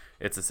 Mm-hmm.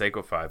 It's a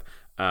Seiko 5.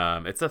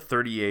 It's a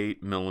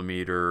 38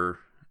 millimeter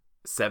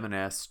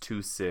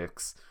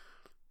 7S26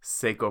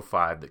 Seiko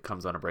 5 that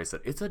comes on a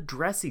bracelet. It's a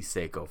dressy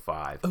Seiko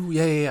 5. Oh,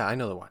 yeah. I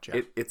know the watch.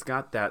 Yeah. It's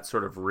got that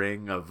sort of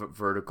ring of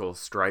vertical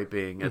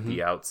striping at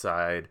the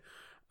outside.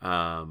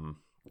 And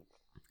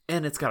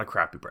it's got a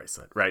crappy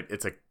bracelet, right?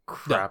 It's a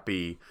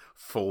crappy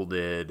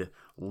folded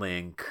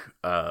link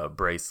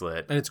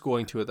bracelet. And it's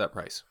going to at that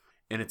price.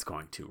 And it's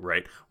going to,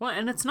 right? Well,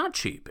 and it's not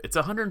cheap. It's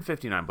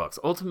 $159.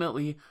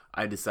 Ultimately,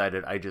 I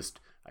decided I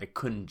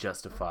couldn't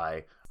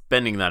justify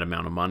spending that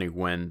amount of money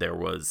when there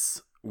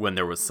was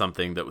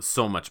something that was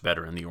so much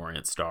better in the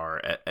Orient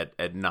Star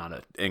at not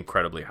an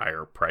incredibly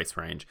higher price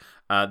range.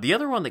 The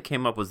other one that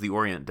came up was the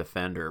Orient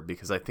Defender,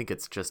 because I think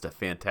it's just a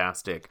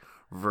fantastic,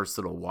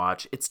 versatile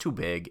watch. It's too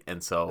big,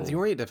 and so... The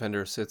Orient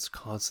Defender sits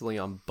constantly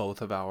on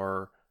both of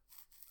our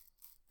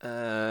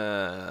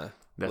That's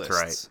lists.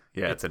 right.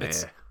 Yeah, it's an A.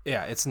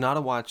 Yeah, it's not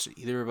a watch that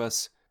either of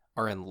us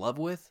are in love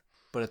with,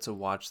 but it's a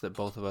watch that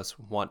both of us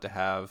want to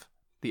have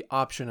the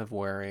option of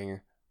wearing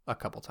a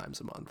couple times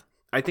a month.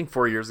 I think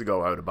 4 years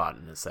ago I would have bought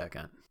it in a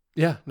second.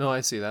 Yeah, no, I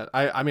see that.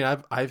 I mean,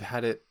 I've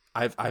had it.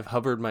 I've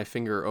hovered my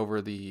finger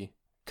over the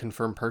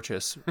confirm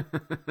purchase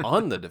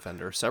on the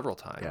Defender several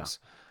times,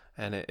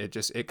 and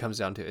it comes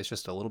down to it's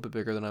just a little bit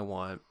bigger than I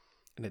want,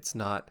 and it's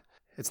not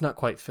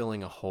quite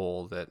filling a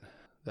hole that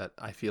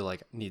I feel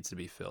like needs to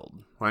be filled.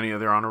 Well, any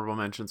other honorable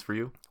mentions for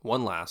you?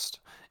 One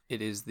last,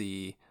 it is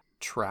the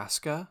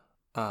Traska,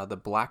 the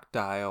black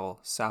dial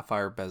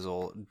sapphire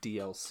bezel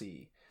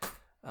DLC,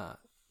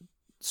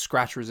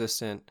 scratch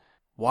resistant,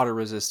 water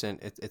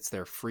resistant. It's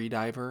their free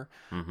diver.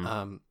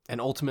 Mm-hmm.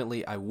 And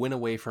ultimately I went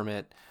away from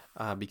it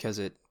because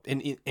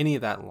in any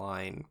of that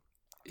line,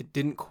 it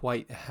didn't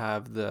quite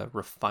have the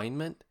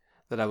refinement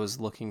that I was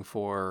looking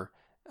for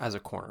as a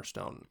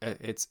cornerstone.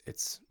 It's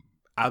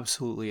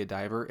absolutely a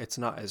diver. It's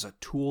not as a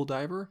tool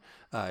diver.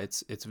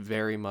 It's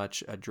very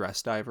much a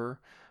dress diver,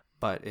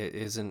 but it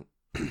isn't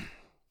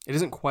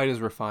quite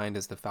as refined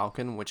as the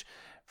Falcon, which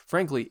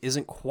frankly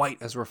isn't quite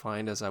as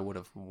refined as I would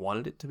have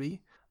wanted it to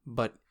be,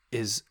 but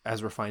is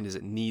as refined as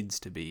it needs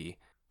to be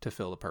to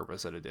fill the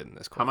purpose that it did in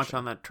this collection. How much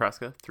on that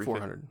Traska?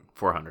 400.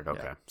 400,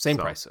 okay. Yeah. Same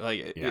price.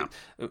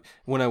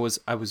 When I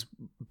was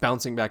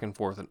bouncing back and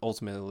forth and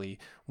ultimately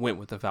went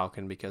with the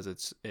Falcon because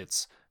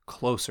it's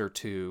closer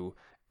to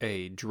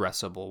a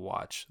dressable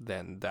watch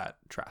than that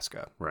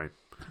Traska. Right.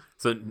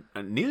 So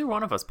neither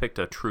one of us picked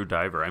a true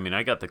diver. I mean,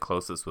 I got the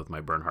closest with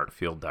my Bernhardt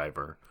Field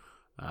diver,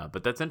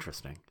 but that's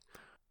interesting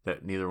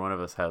that neither one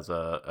of us has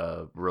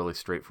a really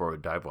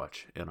straightforward dive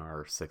watch in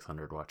our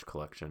 600 watch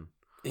collection.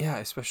 Yeah,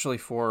 especially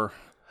for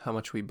how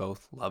much we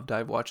both love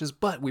dive watches,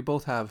 but we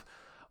both have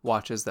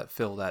watches that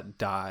fill that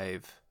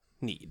dive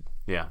need.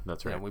 Yeah,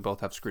 that's right. We both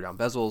have screw down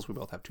bezels. We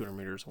both have 200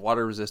 meters of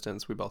water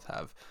resistance. We both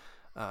have...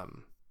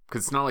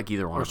 because it's not like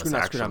either one of us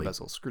actually... Screw down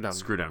bezels.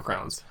 Screw down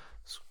crowns.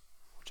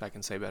 Which I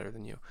can say better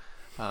than you.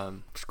 But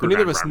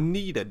neither of us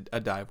need a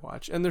dive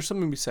watch. And there's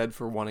something to be said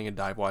for wanting a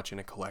dive watch in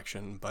a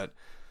collection, but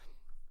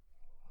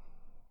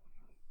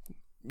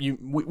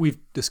we've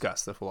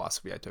discussed the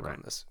philosophy I took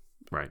on this.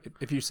 Right.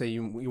 If you say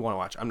you want to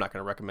watch, I'm not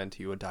going to recommend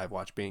to you a dive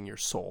watch being your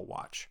sole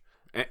watch.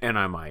 And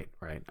I might,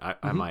 right?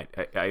 I might.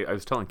 I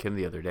was telling Kim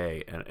the other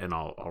day, and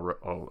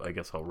I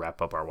guess I'll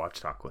wrap up our watch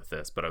talk with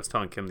this. But I was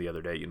telling Kim the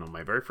other day,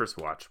 my very first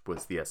watch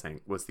was the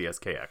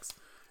SKX,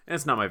 and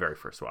it's not my very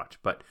first watch,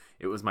 but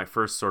it was my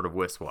first sort of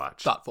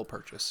wristwatch. Thoughtful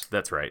purchase.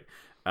 That's right.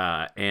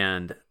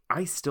 And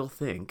I still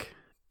think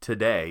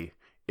today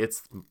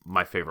it's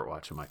my favorite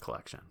watch in my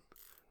collection,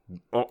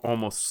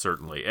 almost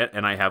certainly.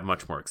 And I have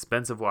much more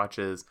expensive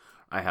watches.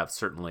 I have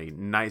certainly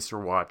nicer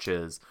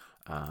watches.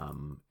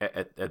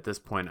 At this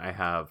point, I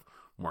have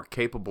more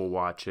capable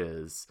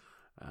watches.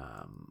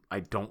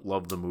 I don't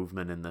love the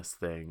movement in this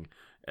thing.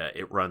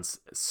 It runs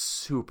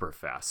super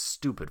fast,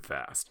 stupid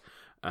fast.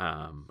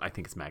 I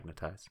think it's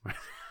magnetized.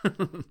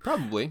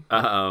 Probably.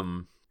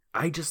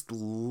 I just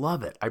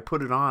love it. I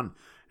put it on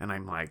and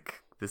I'm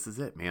like, this is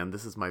it, man.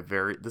 This is my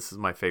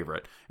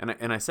favorite.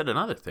 And I said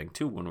another thing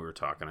too when we were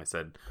talking. I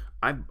said,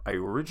 I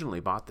originally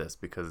bought this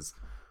because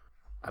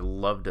I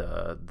loved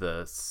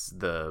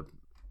the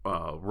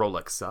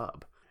Rolex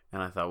sub.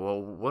 And I thought,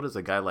 well, what does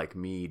a guy like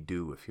me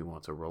do if he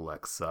wants a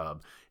Rolex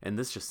sub? And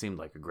this just seemed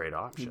like a great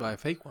option. You buy a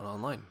fake one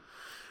online.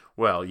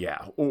 Well,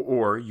 yeah.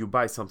 Or you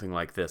buy something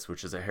like this,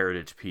 which is a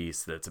heritage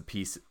piece that's a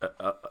piece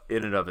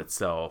in and of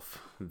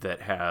itself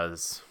that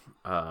has,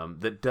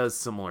 that does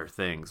similar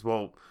things.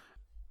 Well,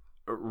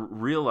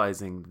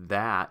 realizing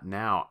that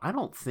now, I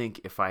don't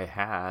think if I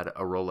had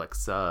a Rolex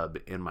sub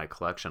in my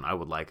collection, I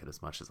would like it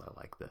as much as I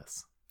like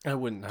this. I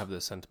wouldn't have the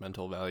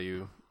sentimental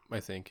value, I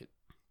think,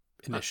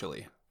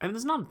 initially. And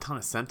there's not a ton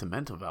of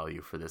sentimental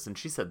value for this, and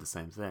she said the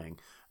same thing.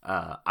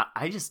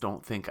 I just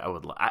don't think I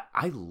would...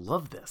 I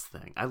love this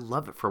thing. I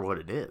love it for what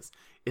it is.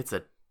 It's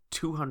a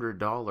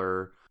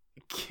 $200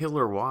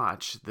 killer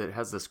watch that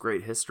has this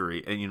great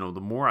history. And,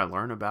 the more I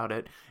learn about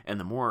it and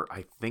the more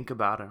I think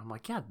about it, I'm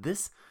like, yeah,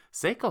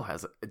 Seiko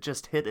has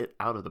just hit it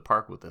out of the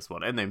park with this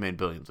one. And they made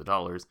billions of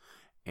dollars,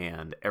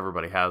 and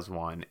everybody has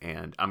one.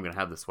 And I'm going to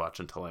have this watch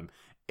until I'm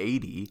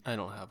 80. I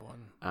don't have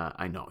one.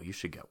 I know, you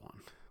should get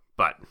one.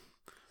 But,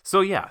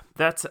 so yeah,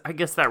 I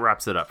guess that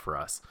wraps it up for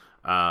us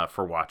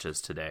for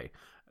watches today.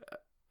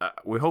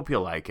 We hope you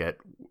like it.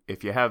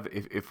 If you have,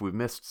 if we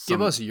missed some,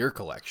 give us your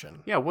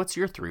collection. Yeah, what's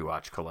your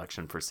 3-watch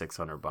collection for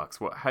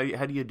 $600?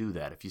 How do you do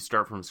that? If you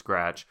start from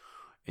scratch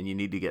and you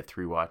need to get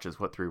 3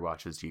 watches, what 3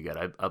 watches do you get?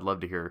 I'd love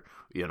to hear.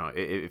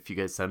 If you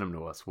guys send them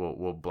to us,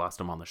 we'll blast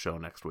them on the show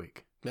next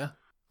week. Yeah.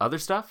 Other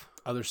stuff.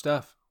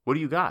 What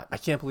do you got? I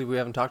can't believe we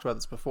haven't talked about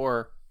this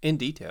before in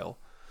detail.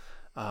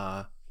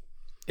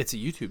 It's a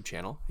YouTube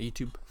channel, a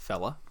YouTube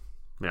fella.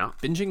 Yeah.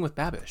 Binging with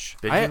Babish.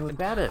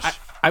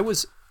 I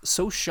was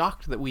so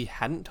shocked that we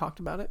hadn't talked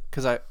about it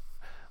because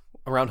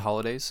around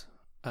holidays,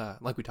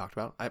 like we talked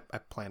about, I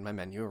plan my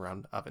menu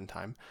around oven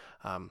time,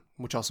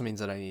 which also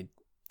means that I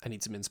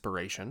need some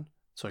inspiration.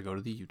 So I go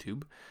to the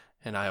YouTube,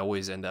 and I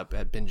always end up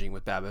at Binging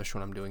with Babish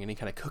when I'm doing any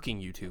kind of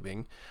cooking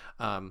YouTubing.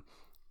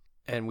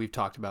 And we've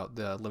talked about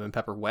the lemon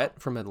pepper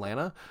wet from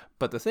Atlanta.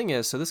 But the thing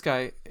is, so this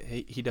guy,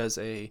 he does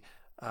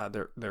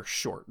they're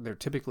short. They're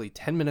typically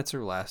 10 minutes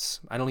or less.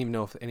 I don't even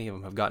know if any of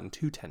them have gotten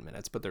to 10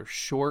 minutes, but they're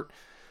short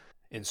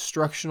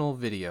instructional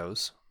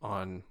videos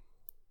on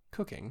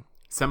cooking.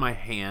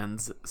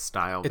 Semi-hands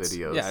style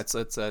videos. Yeah,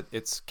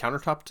 it's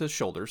countertop to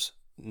shoulders,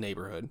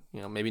 neighborhood,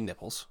 maybe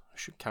nipples,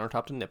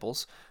 countertop to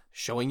nipples,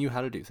 showing you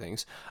how to do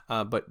things.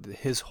 But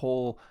his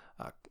whole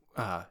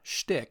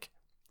shtick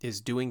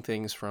is doing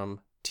things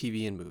from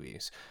TV and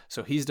movies.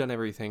 So he's done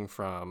everything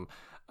from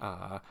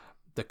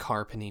the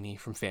car panini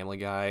from Family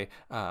Guy,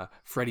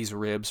 Freddy's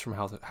Ribs from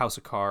House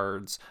of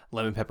Cards,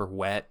 Lemon Pepper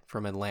Wet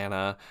from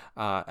Atlanta,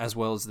 as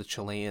well as the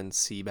Chilean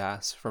sea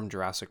bass from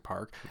Jurassic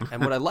Park.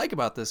 And what I like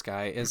about this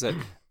guy is that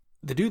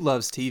the dude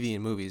loves TV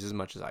and movies as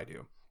much as I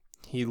do.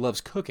 He loves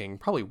cooking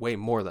probably way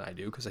more than I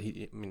do because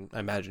I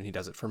imagine he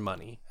does it for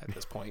money at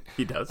this point.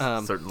 He does,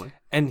 certainly.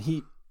 And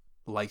he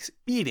likes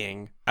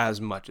eating as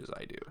much as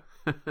I do.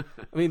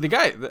 The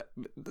guy,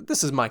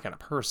 this is my kind of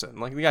person.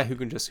 Like the guy who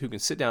can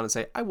sit down and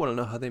say, I want to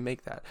know how they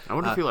make that. I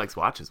wonder if he likes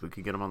watches. We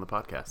could get him on the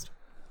podcast.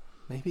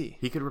 Maybe.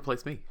 He could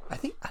replace me. I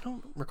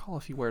don't recall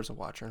if he wears a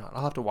watch or not.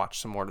 I'll have to watch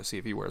some more to see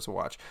if he wears a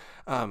watch.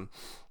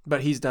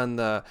 But he's done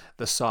the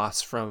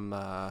sauce from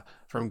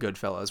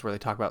Goodfellas where they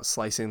talk about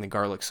slicing the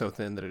garlic so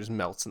thin that it just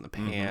melts in the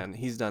pan.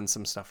 Mm-hmm. He's done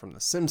some stuff from The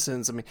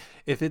Simpsons.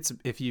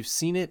 If you've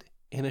seen it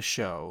in a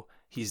show,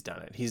 he's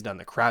done it. He's done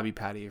the Krabby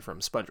Patty from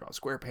SpongeBob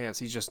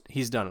SquarePants.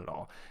 He's done it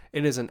all.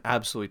 It is an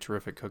absolutely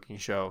terrific cooking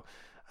show.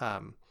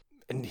 And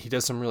he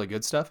does some really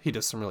good stuff. He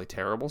does some really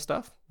terrible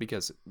stuff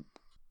because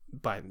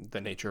by the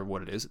nature of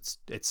what it is,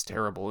 it's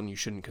terrible and you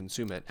shouldn't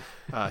consume it.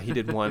 He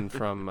did one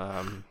from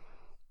it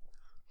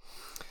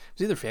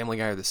was either Family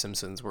Guy or The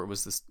Simpsons where it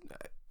was this.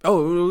 It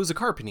was a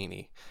car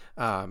panini.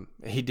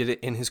 He did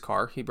it in his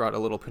car. He brought a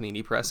little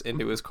panini press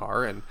into his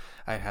car, and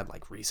I had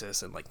like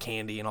Reese's and like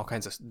candy and all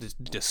kinds of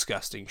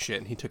disgusting shit.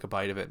 And he took a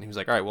bite of it, and he was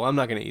like, "All right, well, I'm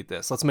not going to eat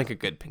this. Let's make a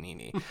good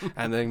panini."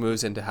 And then he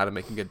moves into how to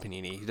make a good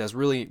panini. He does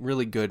really,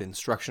 really good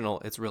instructional.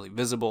 It's really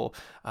visible.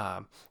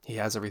 He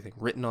has everything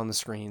written on the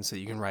screen so that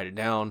you can write it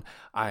down.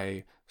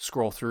 I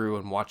scroll through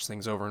and watch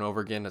things over and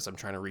over again as I'm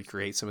trying to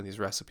recreate some of these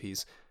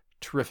recipes.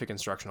 Terrific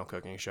instructional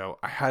cooking show.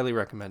 I highly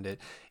recommend it.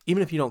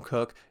 Even if you don't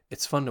cook,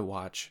 it's fun to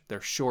watch. They're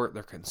short,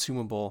 they're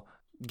consumable.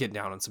 Get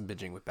down on some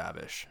Binging with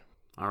Babish.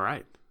 All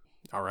right.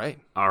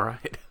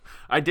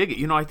 I dig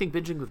it. I think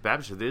Binging with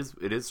Babish,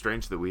 it is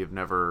strange that we have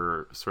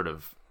never sort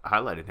of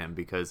highlighted him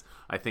because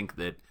I think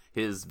that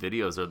his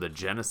videos are the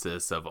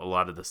genesis of a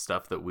lot of the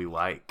stuff that we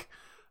like.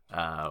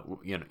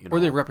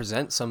 Or they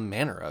represent some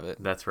manner of it.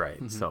 That's right.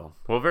 Mm-hmm. So,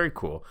 well, very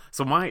cool.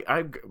 So my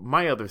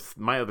other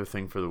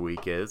thing for the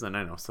week is, and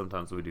I know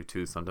sometimes we do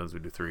 2, sometimes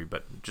we do 3,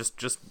 but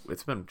just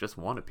it's been just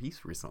 1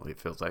 apiece recently. It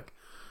feels like.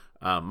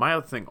 My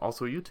other thing,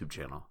 also a YouTube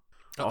channel.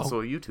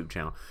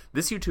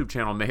 This YouTube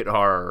channel made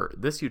our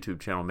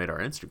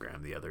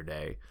Instagram the other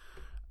day.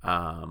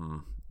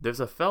 There's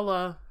a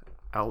fella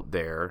out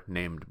there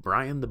named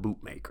Brian the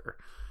Bootmaker,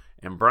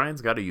 and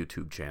Brian's got a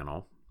YouTube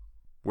channel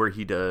where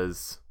he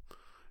does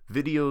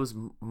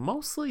videos.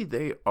 Mostly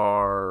they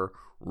are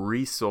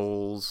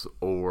resoles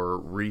or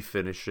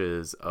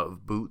refinishes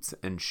of boots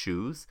and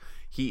shoes.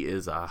 He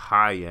is a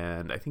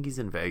high-end, I think he's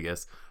in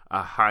Vegas,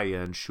 a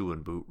high-end shoe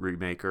and boot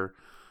remaker.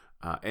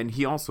 And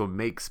he also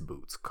makes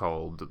boots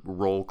called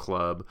Roll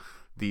Club.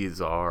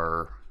 These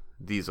are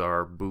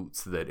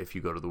boots that if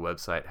you go to the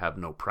website have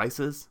no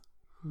prices.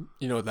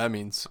 You know what that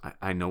means?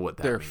 I know what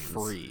that means. They're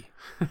free.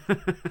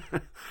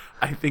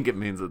 I think it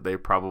means that they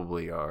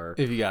probably are.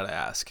 If you gotta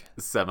ask,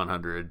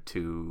 $700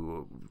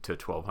 to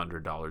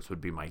 $1,200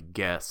 would be my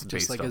guess, just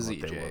based like on what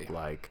ZJ. They look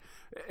like.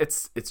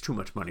 It's too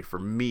much money for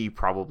me,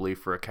 probably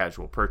for a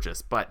casual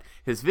purchase. But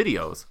his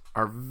videos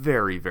are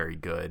very, very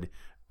good.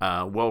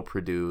 well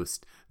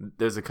produced.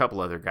 There's a couple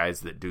other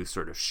guys that do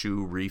sort of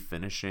shoe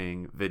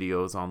refinishing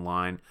videos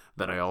online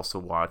that I also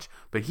watch,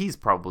 but he's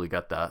probably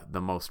got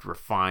the most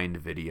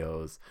refined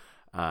videos.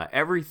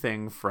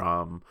 Everything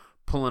from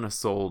pulling a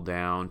sole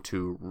down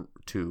to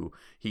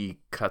he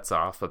cuts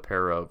off a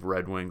pair of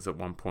Red Wings at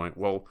one point.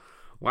 Well,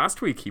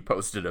 last week he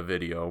posted a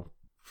video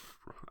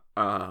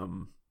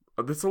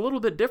that's a little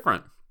bit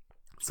different.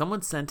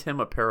 Someone sent him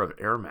a pair of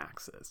Air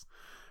Maxes,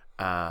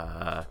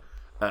 a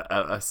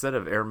set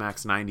of Air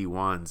Max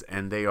 91s,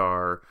 and they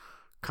are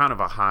kind of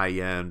a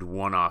high-end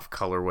one-off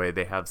colorway.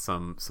 They have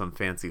some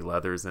fancy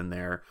leathers in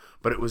there,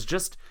 but it was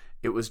just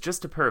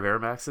a pair of Air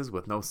Maxes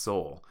with no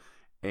sole.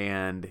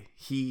 And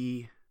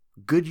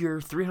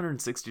Goodyear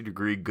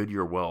 360-degree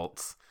Goodyear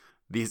welts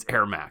these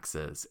Air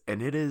Maxes,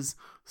 and it is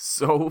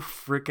so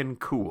freaking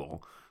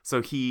cool. So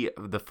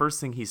the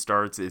first thing he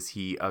starts is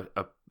he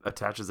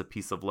attaches a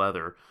piece of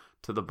leather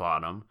to the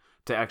bottom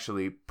to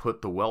actually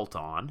put the welt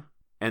on,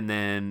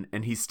 and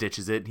he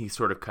stitches it, and he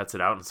sort of cuts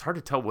it out. And it's hard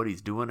to tell what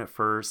he's doing at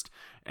first,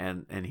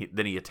 and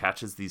then he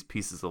attaches these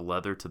pieces of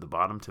leather to the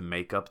bottom to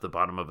make up the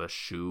bottom of a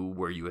shoe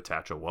where you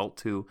attach a welt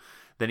to.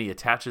 Then he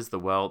attaches the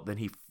welt, then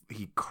he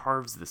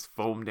carves this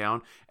foam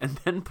down, and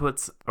then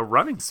puts a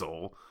running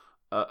sole,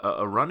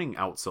 a running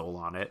outsole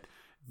on it.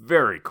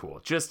 Very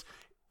cool. Just,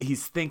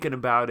 he's thinking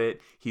about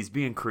it. He's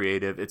being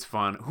creative. It's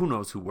fun. Who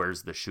knows who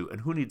wears the shoe,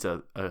 and who needs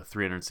a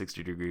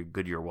 360-degree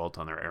Goodyear welt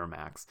on their Air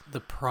Max? The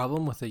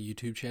problem with a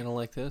YouTube channel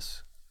like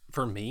this,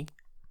 for me,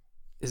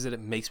 is that it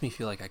makes me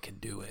feel like I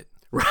could do it.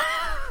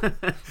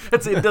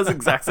 It does the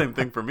exact same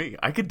thing for me.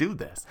 I could do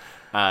this.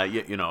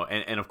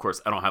 And of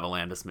course, I don't have a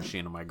Landis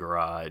machine in my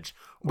garage.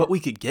 But we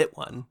could get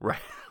one. Right.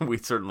 We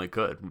certainly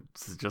could.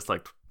 It's just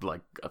like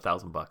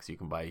 $1,000 you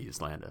can buy a used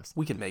Landis.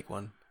 We can make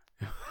one.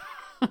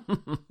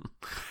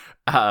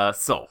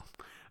 So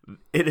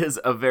it is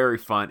a very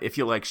fun, if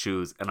you like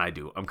shoes, and I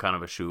do. I'm kind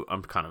of a shoe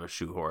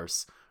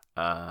horse.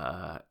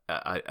 I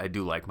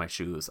do like my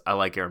shoes. I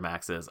like Air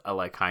Maxes. I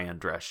like high-end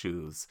dress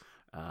shoes.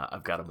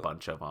 I've got a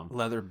bunch of them.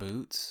 Leather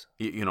boots.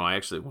 I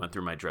actually went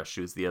through my dress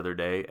shoes the other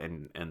day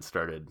and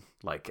started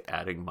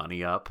adding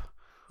money up.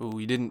 Ooh,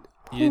 you didn't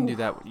do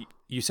that.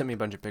 You sent me a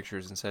bunch of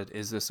pictures and said,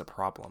 "Is this a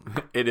problem?"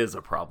 It is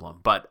a problem,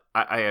 but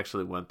I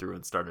actually went through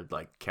and started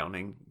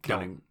counting,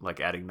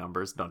 adding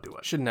numbers. Don't do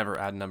it. Should never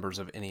add numbers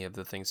of any of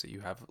the things that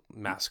you have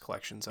mass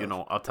collections of.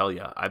 I'll tell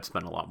you, I've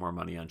spent a lot more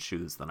money on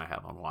shoes than I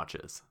have on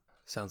watches.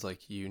 Sounds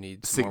like you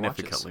need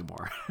significantly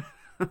more.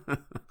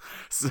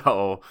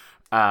 So,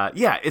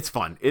 yeah, it's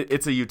fun.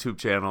 It's a YouTube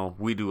channel.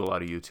 We do a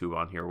lot of YouTube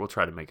on here. We'll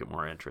try to make it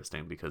more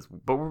interesting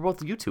but we're both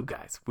YouTube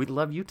guys. We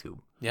love YouTube.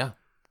 Yeah.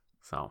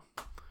 So,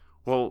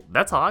 well,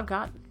 that's all I've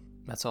got.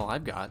 That's all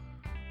I've got.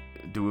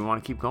 Do we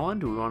want to keep going?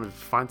 Do we want to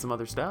find some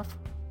other stuff?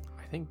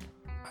 I think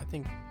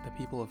the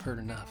people have heard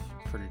enough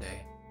for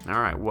today. All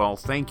right. Well,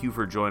 thank you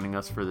for joining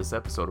us for this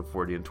episode of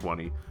 40 and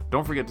 20.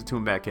 Don't forget to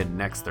tune back in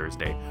next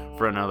Thursday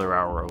for another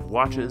hour of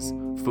watches,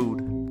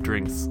 food,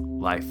 drinks,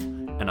 life,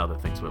 and other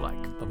things we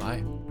like.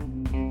 Bye-bye.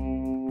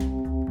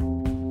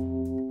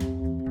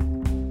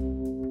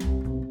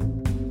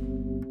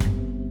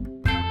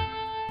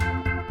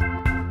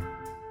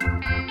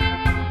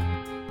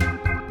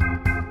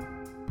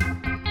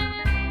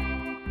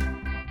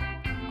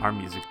 Our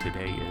music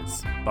today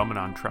is Bummin'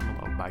 on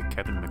Tremolo by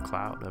Kevin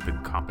MacLeod of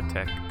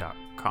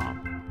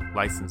Incompetech.com,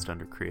 licensed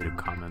under Creative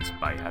Commons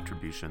by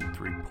Attribution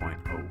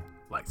 3.0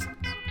 license.